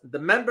as the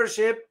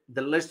membership,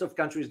 the list of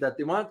countries that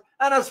they want,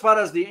 and as far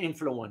as the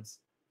influence.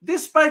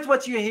 Despite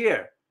what you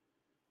hear,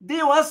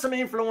 there was some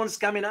influence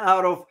coming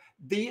out of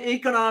the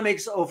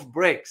economics of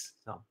BRICS.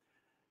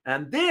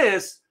 And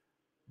this,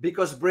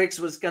 because BRICS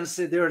was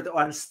considered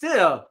and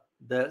still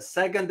the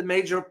second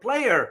major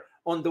player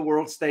on the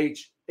world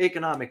stage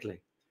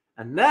economically,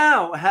 and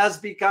now has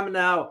become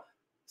now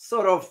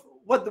sort of,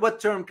 what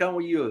term can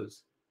we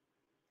use?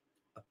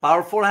 A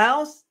powerful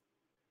house,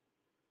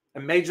 a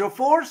major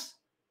force,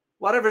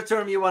 whatever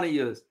term you want to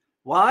use.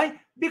 Why?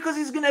 Because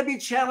it's going to be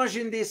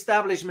challenging the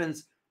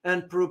establishments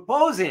and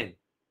proposing,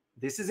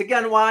 this is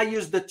again why I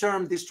use the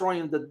term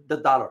destroying the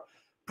dollar,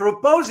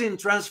 proposing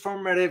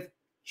transformative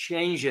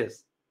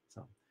changes.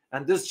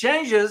 And those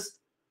changes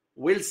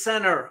will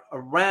center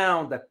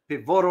around a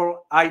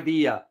pivotal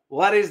idea.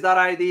 What is that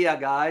idea,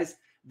 guys?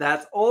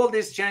 That all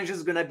these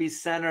changes are going to be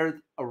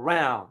centered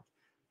around.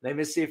 Let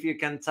me see if you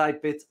can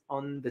type it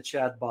on the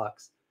chat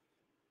box.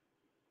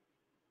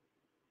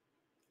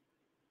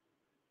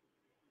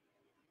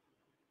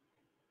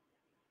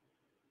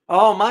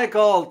 Oh,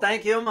 Michael.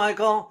 Thank you,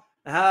 Michael.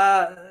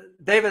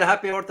 David,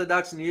 happy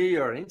Orthodox New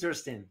Year.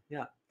 Interesting.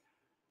 Yeah.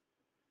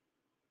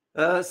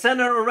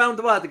 Center around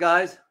what,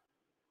 guys?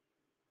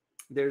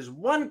 There's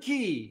one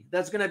key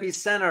that's going to be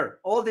centered.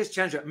 All this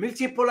changes.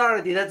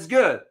 Multipolarity, that's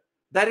good.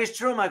 That is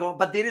true, Michael.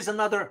 But there is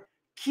another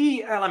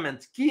key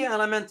element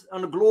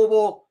on the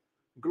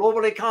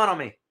global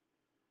economy.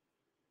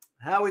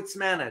 How it's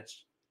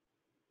managed.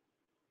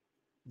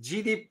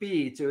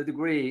 GDP to a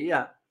degree.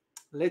 Yeah.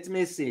 Let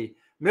me see.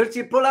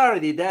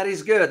 Multipolarity, that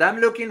is good. I'm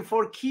looking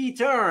for key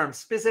terms,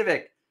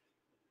 specific.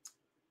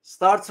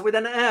 Starts with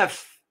an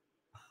F.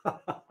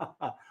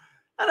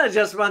 And I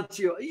just want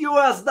you,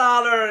 US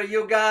dollar,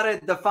 you got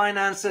it, the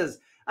finances.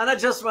 And I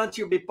just want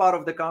you to be part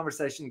of the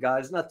conversation,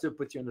 guys, not to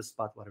put you on the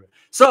spot, whatever.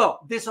 So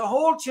this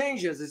whole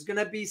changes is going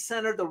to be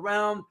centered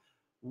around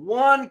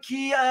one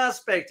key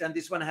aspect, and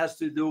this one has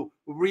to do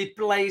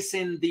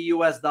replacing the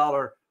US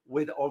dollar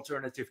with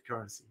alternative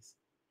currencies.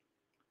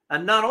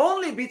 And not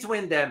only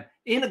between them,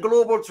 in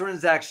global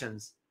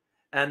transactions.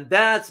 And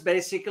that's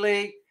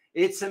basically,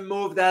 it's a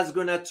move that's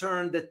going to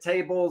turn the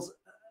tables,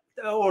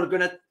 or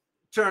going to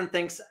turn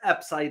things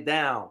upside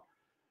down.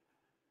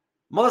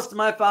 Most of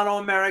my fellow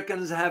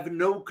Americans have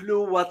no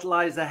clue what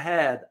lies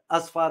ahead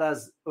as far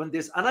as on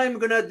this. And I'm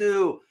going to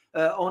do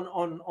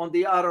on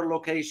the other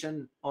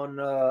location on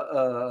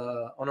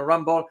a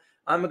Rumble,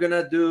 I'm going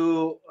to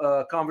do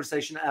a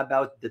conversation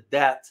about the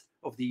debt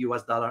of the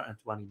US dollar and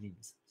what it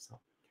means.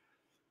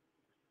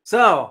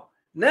 So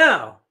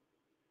now,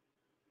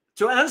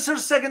 to answer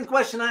the second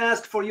question I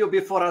asked for you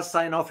before I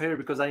sign off here,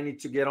 because I need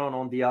to get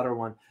on the other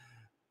one.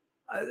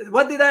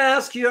 What did I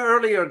ask you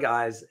earlier,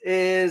 guys?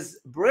 Is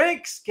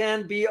BRICS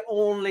can be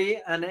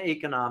only an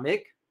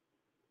economic?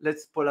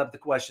 Let's pull up the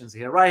questions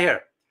here, right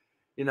here.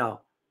 You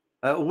know,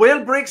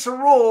 will BRICS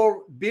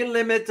role be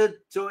limited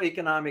to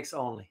economics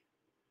only?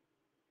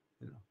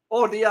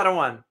 Or the other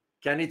one,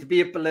 can it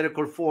be a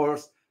political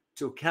force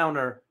to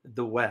counter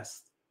the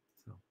West?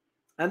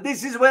 And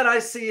this is where I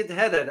see it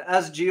headed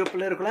as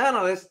geopolitical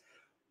analyst.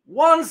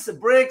 Once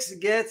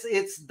BRICS gets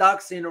its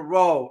ducks in a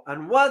row,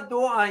 and what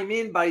do I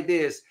mean by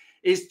this?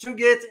 Is to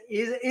get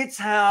its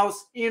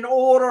house in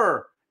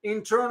order,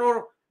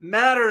 internal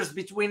matters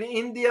between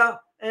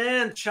India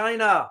and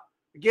China,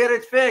 get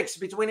it fixed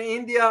between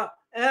India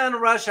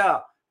and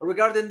Russia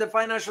regarding the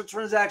financial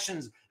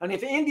transactions. And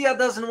if India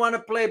doesn't want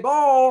to play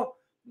ball,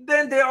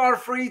 then they are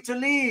free to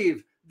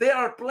leave. There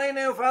are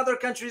plenty of other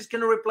countries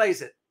can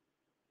replace it.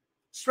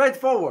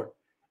 Straightforward.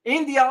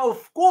 India,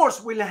 of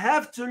course, will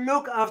have to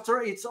look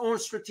after its own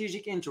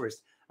strategic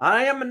interest.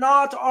 I am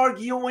not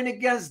arguing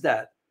against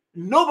that.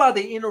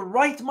 Nobody in a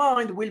right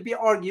mind will be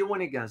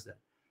arguing against that.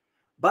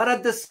 But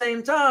at the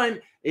same time,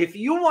 if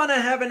you want to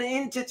have an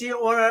entity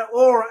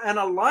or an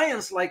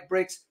alliance like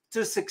BRICS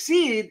to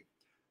succeed,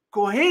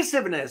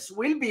 cohesiveness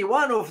will be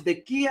one of the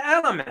key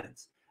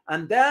elements,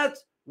 and that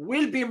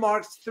will be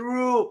marked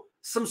through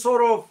some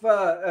sort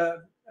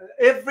of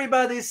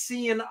everybody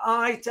seeing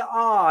eye to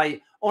eye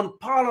on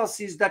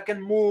policies that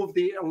can move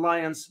the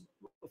alliance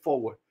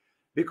forward.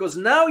 Because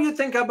now you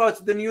think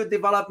about the new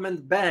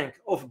development bank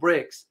of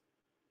BRICS.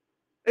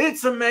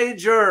 It's a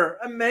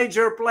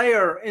major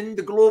player in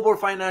the global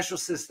financial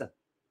system.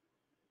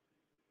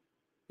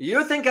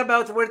 You think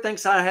about where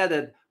things are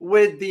headed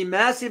with the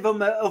massive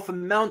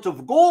amount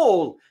of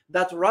gold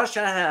that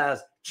Russia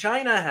has,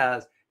 China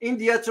has,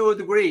 India to a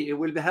degree. It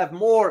will have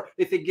more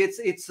if it gets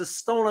its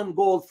stolen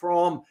gold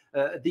from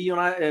the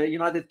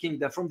United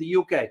Kingdom, from the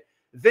UK.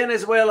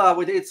 Venezuela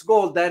with its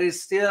gold that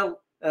is still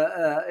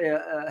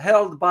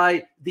held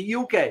by the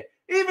UK.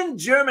 Even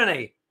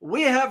Germany,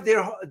 we have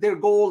their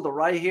gold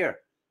right here.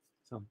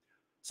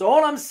 So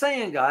all I'm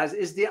saying, guys,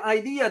 is the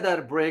idea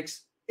that BRICS,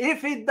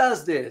 if it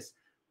does this,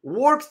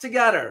 work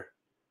together.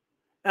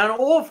 And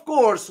of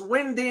course,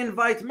 when they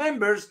invite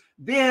members,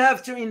 they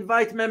have to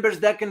invite members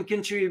that can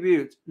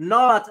contribute,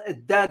 not a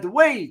dead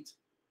weight.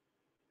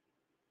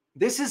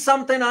 This is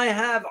something I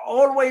have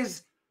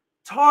always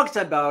talked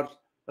about,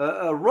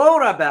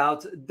 wrote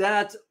about,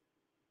 that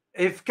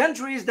if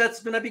countries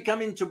that's going to be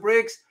coming to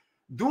BRICS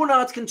do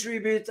not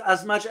contribute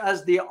as much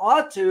as they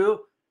ought to,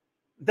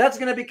 that's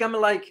going to become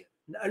like,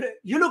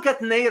 you look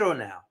at NATO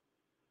now.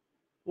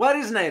 What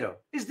is NATO?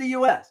 It's the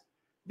US.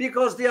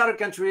 Because the other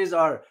countries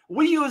are,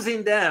 we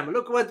using them.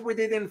 Look what we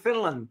did in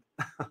Finland.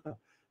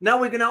 Now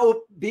we're going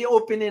to be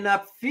opening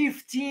up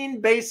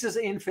 15 bases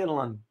in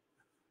Finland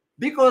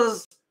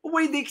because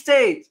we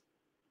dictate.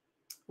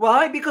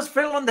 Why? Because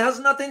Finland has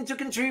nothing to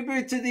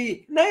contribute to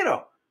the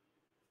NATO.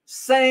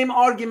 Same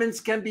arguments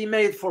can be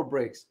made for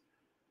BRICS.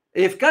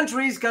 If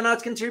countries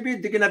cannot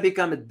contribute, they're going to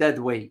become a dead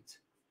weight.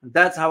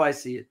 That's how I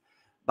see it.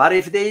 But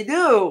if they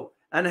do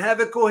and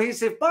have a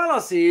cohesive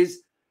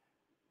policies,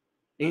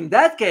 in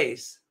that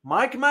case,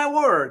 mark my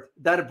word,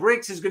 that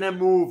BRICS is going to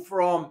move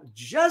from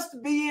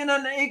just being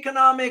an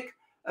economic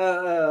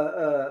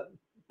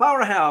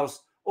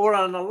powerhouse or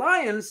an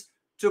alliance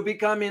to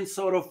becoming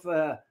sort of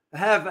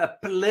have a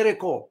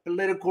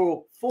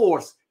political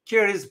force,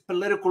 carries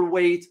political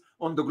weight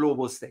on the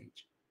global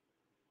stage.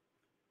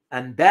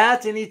 And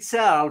that in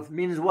itself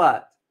means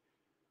what?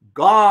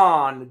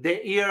 Gone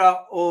the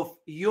era of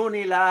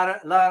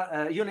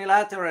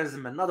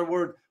unilateralism. In other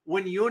words,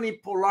 when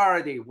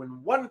unipolarity,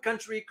 when one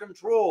country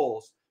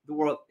controls the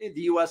world, in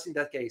the US in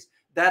that case,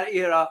 that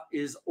era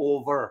is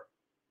over.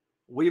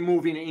 We're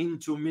moving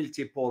into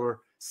multipolar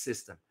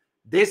system.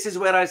 This is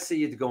where I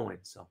see it going.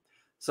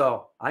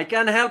 So I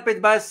can't help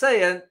it by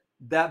saying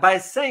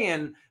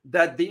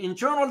that the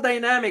internal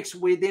dynamics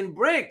within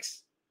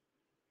BRICS,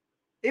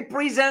 it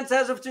presents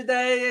as of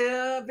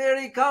today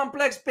very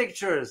complex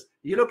pictures.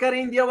 You look at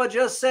India, what I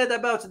just said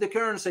about the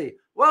currency.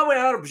 Well, we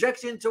are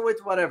objecting to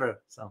it,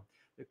 whatever. So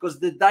because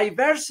the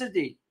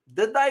diversity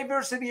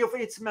of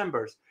its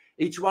members,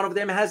 each one of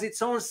them has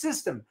its own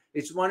system.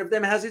 Each one of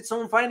them has its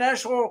own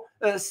financial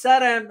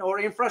setup or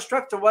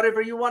infrastructure,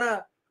 whatever you want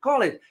to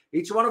call it.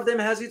 Each one of them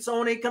has its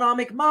own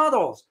economic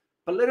models,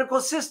 political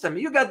system.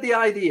 You got the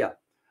idea.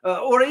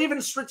 Or even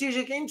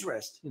strategic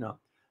interest. You know,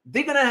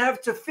 they're going to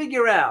have to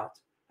figure out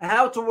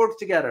how to work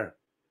together.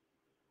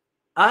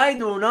 I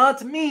do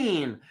not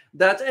mean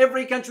that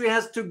every country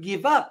has to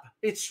give up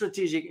its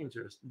strategic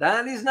interest.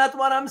 That is not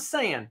what I'm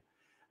saying.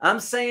 I'm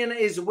saying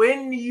is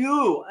when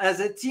you as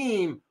a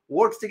team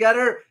work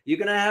together, you're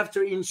going to have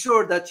to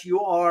ensure that you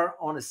are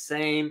on the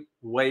same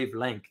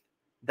wavelength.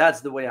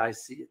 That's the way I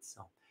see it.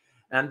 So,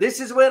 and this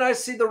is where I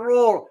see the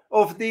role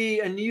of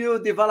the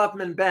new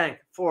development bank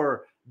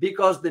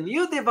because the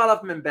new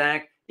development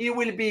bank, it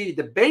will be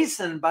the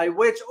basin by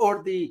which,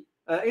 or the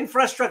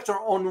infrastructure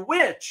on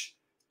which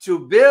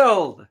to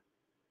build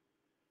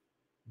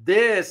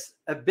this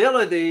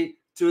ability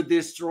to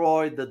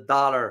destroy the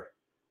dollar.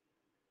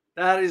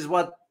 That is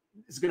what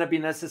is going to be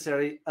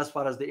necessary as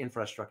far as the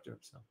infrastructure.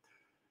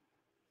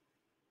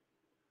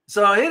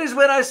 So here is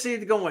where I see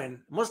it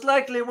going. Most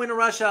likely when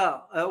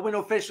when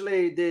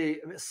officially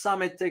the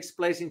summit takes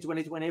place in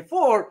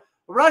 2024,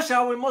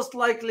 Russia will most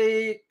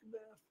likely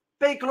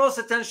pay close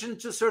attention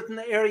to certain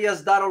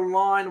areas that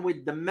align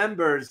with the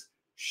members'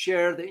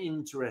 shared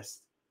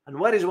interest. And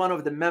what is one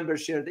of the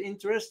members' shared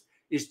interest?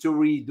 Is to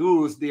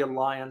reduce the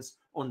reliance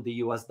on the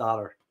US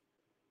dollar.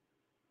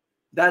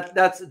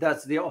 That's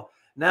the.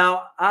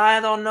 Now, I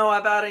don't know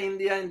about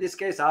India in this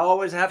case. I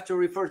always have to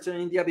refer to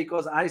India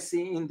because I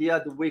see India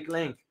the weak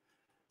link.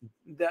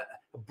 The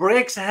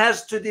BRICS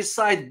has to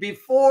decide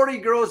before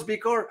it grows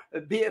bigger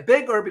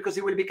because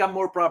it will become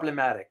more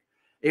problematic.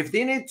 If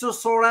they need to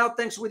sort out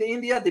things with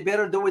India, they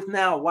better do it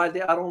now while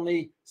they are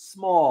only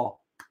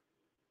small.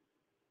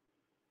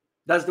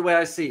 That's the way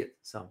I see it.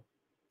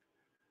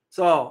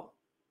 So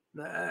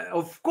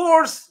of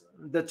course,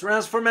 the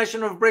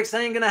transformation of BRICS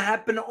ain't going to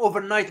happen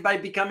overnight by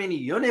becoming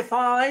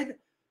unified,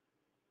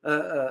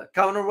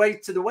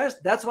 counterweight to the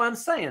West. That's what I'm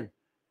saying.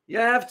 You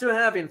have to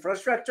have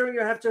infrastructure, you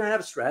have to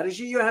have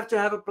strategy, you have to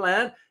have a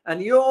plan,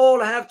 and you all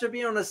have to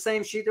be on the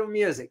same sheet of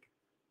music.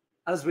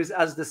 as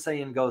the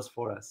saying goes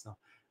for us. So,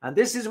 and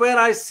this is where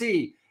I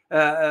see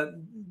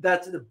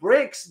that the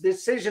BRICS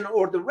decision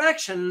or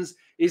directions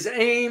is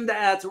aimed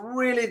at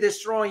really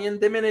destroying,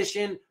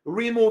 diminishing,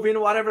 removing,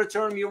 whatever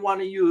term you want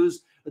to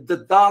use, the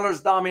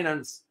dollar's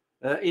dominance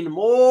in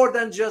more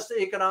than just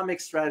economic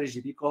strategy,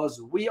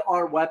 because we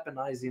are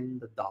weaponizing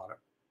the dollar.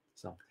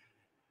 So,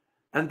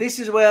 and this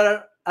is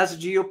where, as a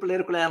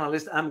geopolitical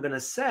analyst, I'm going to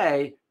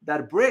say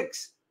that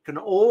BRICS can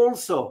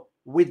also,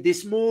 with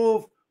this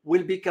move,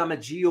 will become a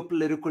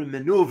geopolitical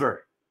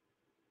maneuver.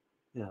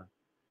 Yeah.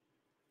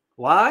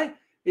 Why?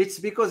 It's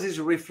because it's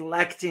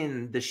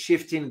reflecting the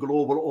shifting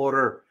global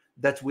order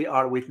that we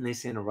are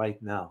witnessing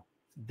right now.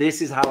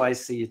 This is how I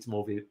see it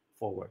moving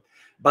forward.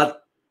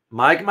 But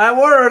mark my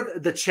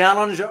word, the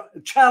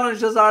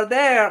challenges are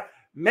there,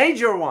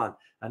 major one.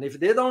 And if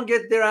they don't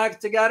get their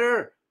act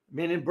together,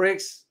 meaning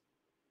BRICS,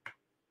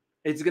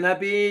 it's gonna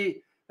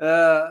be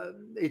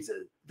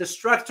the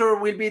structure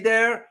will be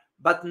there,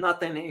 but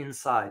nothing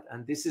inside.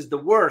 And this is the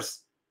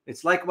worst.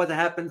 It's like what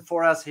happened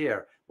for us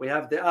here. We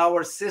have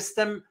our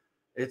system,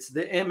 it's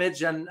the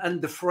image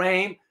and the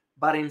frame,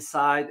 but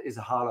inside is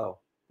hollow.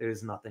 There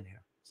is nothing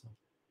here.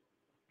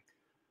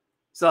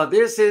 So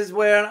this is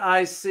where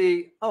I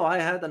see, oh, I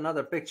had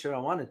another picture I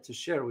wanted to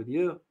share with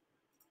you.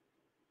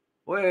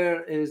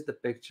 Where is the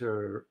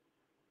picture?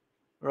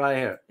 Right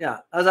here. Yeah,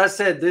 as I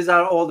said, these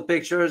are all the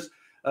pictures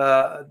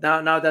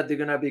now that they're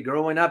going to be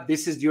growing up.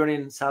 This is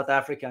during South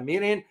Africa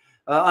meeting.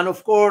 And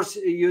of course,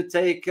 you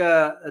take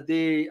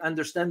the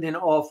understanding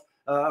of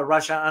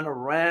Russia and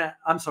Iran,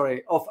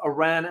 of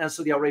Iran and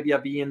Saudi Arabia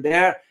being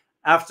there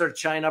after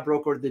China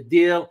brokered the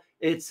deal.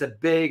 It's a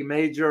big,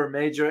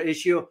 major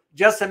issue.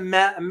 Just a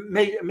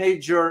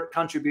major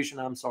contribution.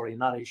 I'm sorry,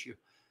 not issue.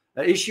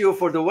 Issue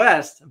for the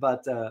West,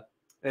 but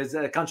it's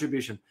a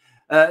contribution.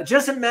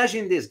 Just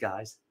imagine this,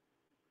 guys.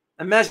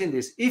 Imagine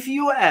this. If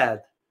you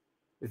add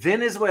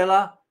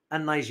Venezuela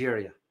and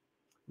Nigeria,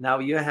 now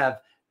you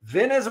have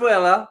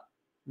Venezuela,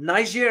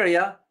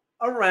 Nigeria,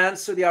 Iran,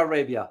 Saudi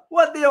Arabia.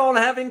 What they all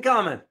have in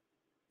common?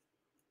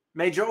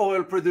 Major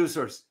oil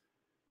producers,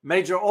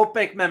 major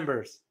OPEC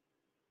members.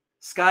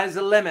 Sky's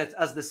the limit,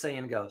 as the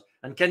saying goes.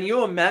 And can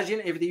you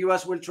imagine if the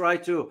US will try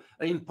to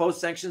impose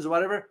sanctions or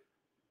whatever?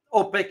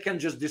 OPEC can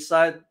just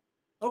decide,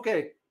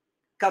 okay,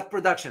 cut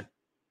production.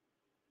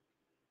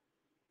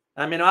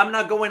 I mean, I'm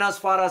not going as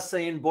far as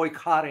saying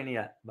boycotting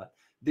yet, but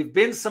there've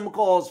been some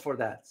calls for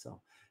that. So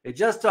it's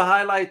just to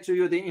highlight to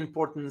you the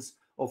importance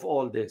of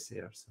all this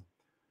here. So,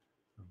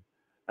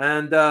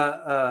 and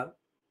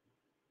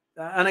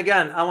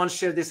again, I want to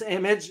share this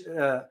image.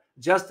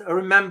 Just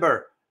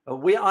remember,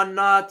 we are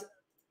not.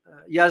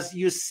 Yes,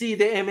 you see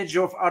the image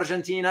of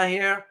Argentina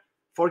here.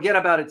 Forget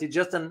about it. It's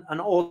just an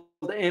old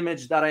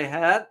image that I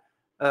had,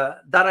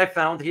 that I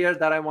found here,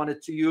 that I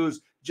wanted to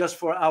use just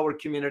for our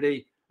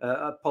community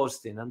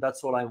posting, and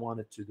that's all I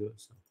wanted to do.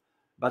 So,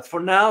 but for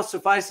now,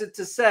 suffice it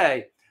to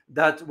say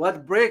that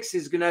what BRICS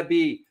is going to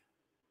be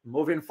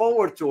moving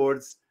forward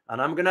towards,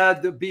 and I'm going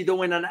to be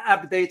doing an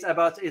update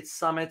about its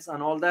summits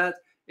and all that,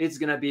 it's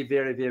going to be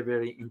very, very,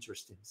 very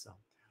interesting. So,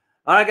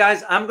 all right,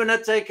 guys, I'm going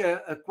to take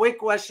a quick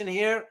question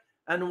here,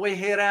 and we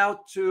head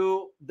out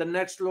to the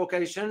next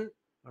location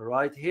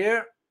right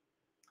here.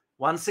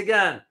 Once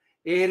again,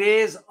 it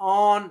is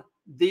on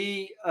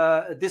the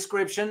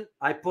description.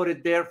 I put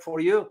it there for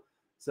you,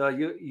 so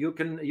you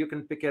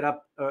can pick it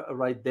up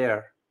right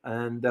there.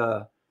 And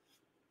I'm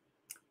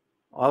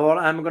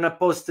gonna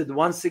post it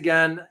once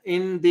again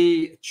in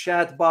the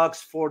chat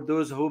box for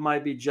those who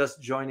might be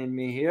just joining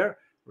me here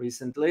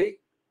recently.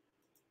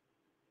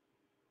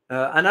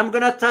 And I'm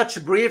going to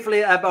touch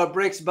briefly about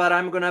BRICS, but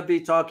I'm going to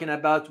be talking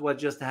about what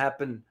just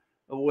happened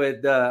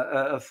with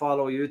a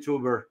fellow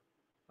YouTuber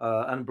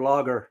and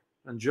blogger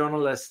and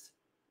journalist,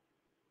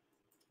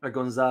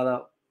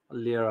 Gonzalo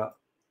Lira,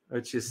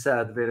 which is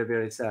sad, very,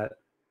 very sad.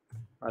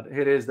 But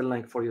here is the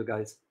link for you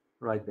guys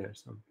right there.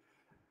 So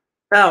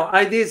now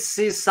I did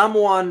see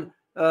someone,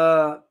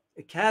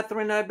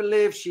 Catherine, I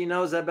believe, she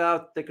knows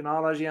about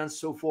technology and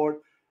so forth.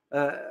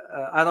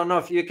 I don't know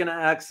if you can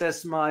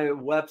access my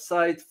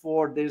website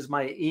there's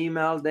my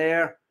email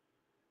there.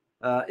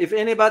 If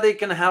anybody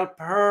can help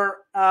her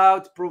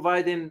out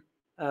providing,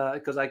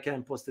 because I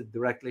can't post it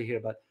directly here,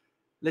 but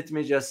let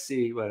me just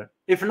see where.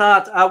 If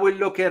not, I will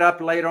look it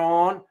up later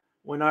on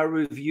when I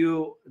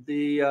review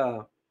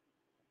the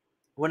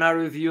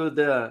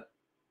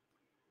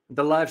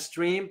live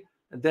stream.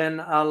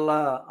 Then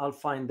I'll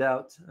find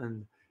out.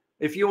 And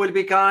if you will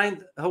be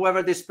kind,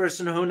 whoever this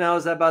person who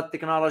knows about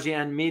technology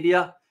and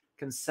media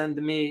can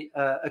send me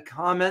a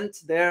comment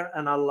there,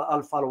 and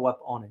I'll follow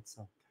up on it.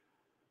 So,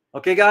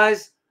 okay,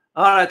 guys.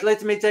 All right,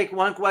 let me take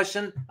one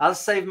question. I'll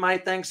save my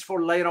thanks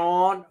for later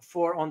on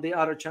on the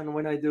other channel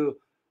when I do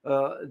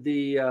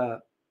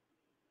the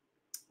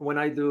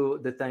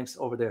thanks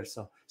over there.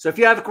 So if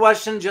you have a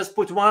question, just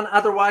put one.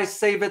 Otherwise,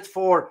 save it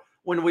for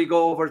when we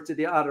go over to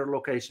the other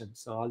location.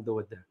 So I'll do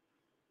it there.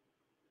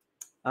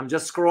 I'm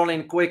just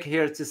scrolling quick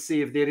here to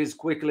see if there is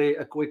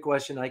a quick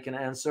question I can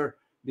answer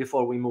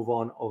before we move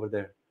on over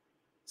there.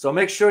 So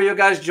make sure you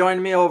guys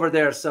join me over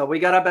there. So we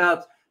got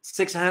about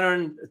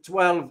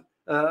 612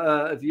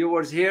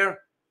 viewers here.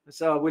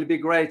 So it will be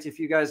great if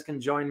you guys can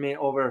join me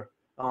over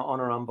on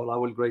Rumble. I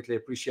will greatly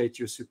appreciate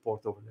your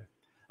support over there.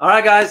 All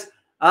right, guys.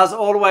 As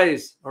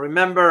always,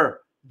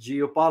 remember,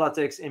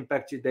 geopolitics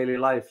impact your daily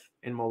life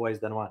in more ways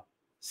than one.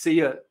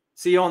 See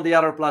you on the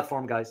other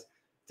platform, guys.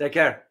 Take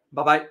care.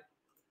 Bye-bye.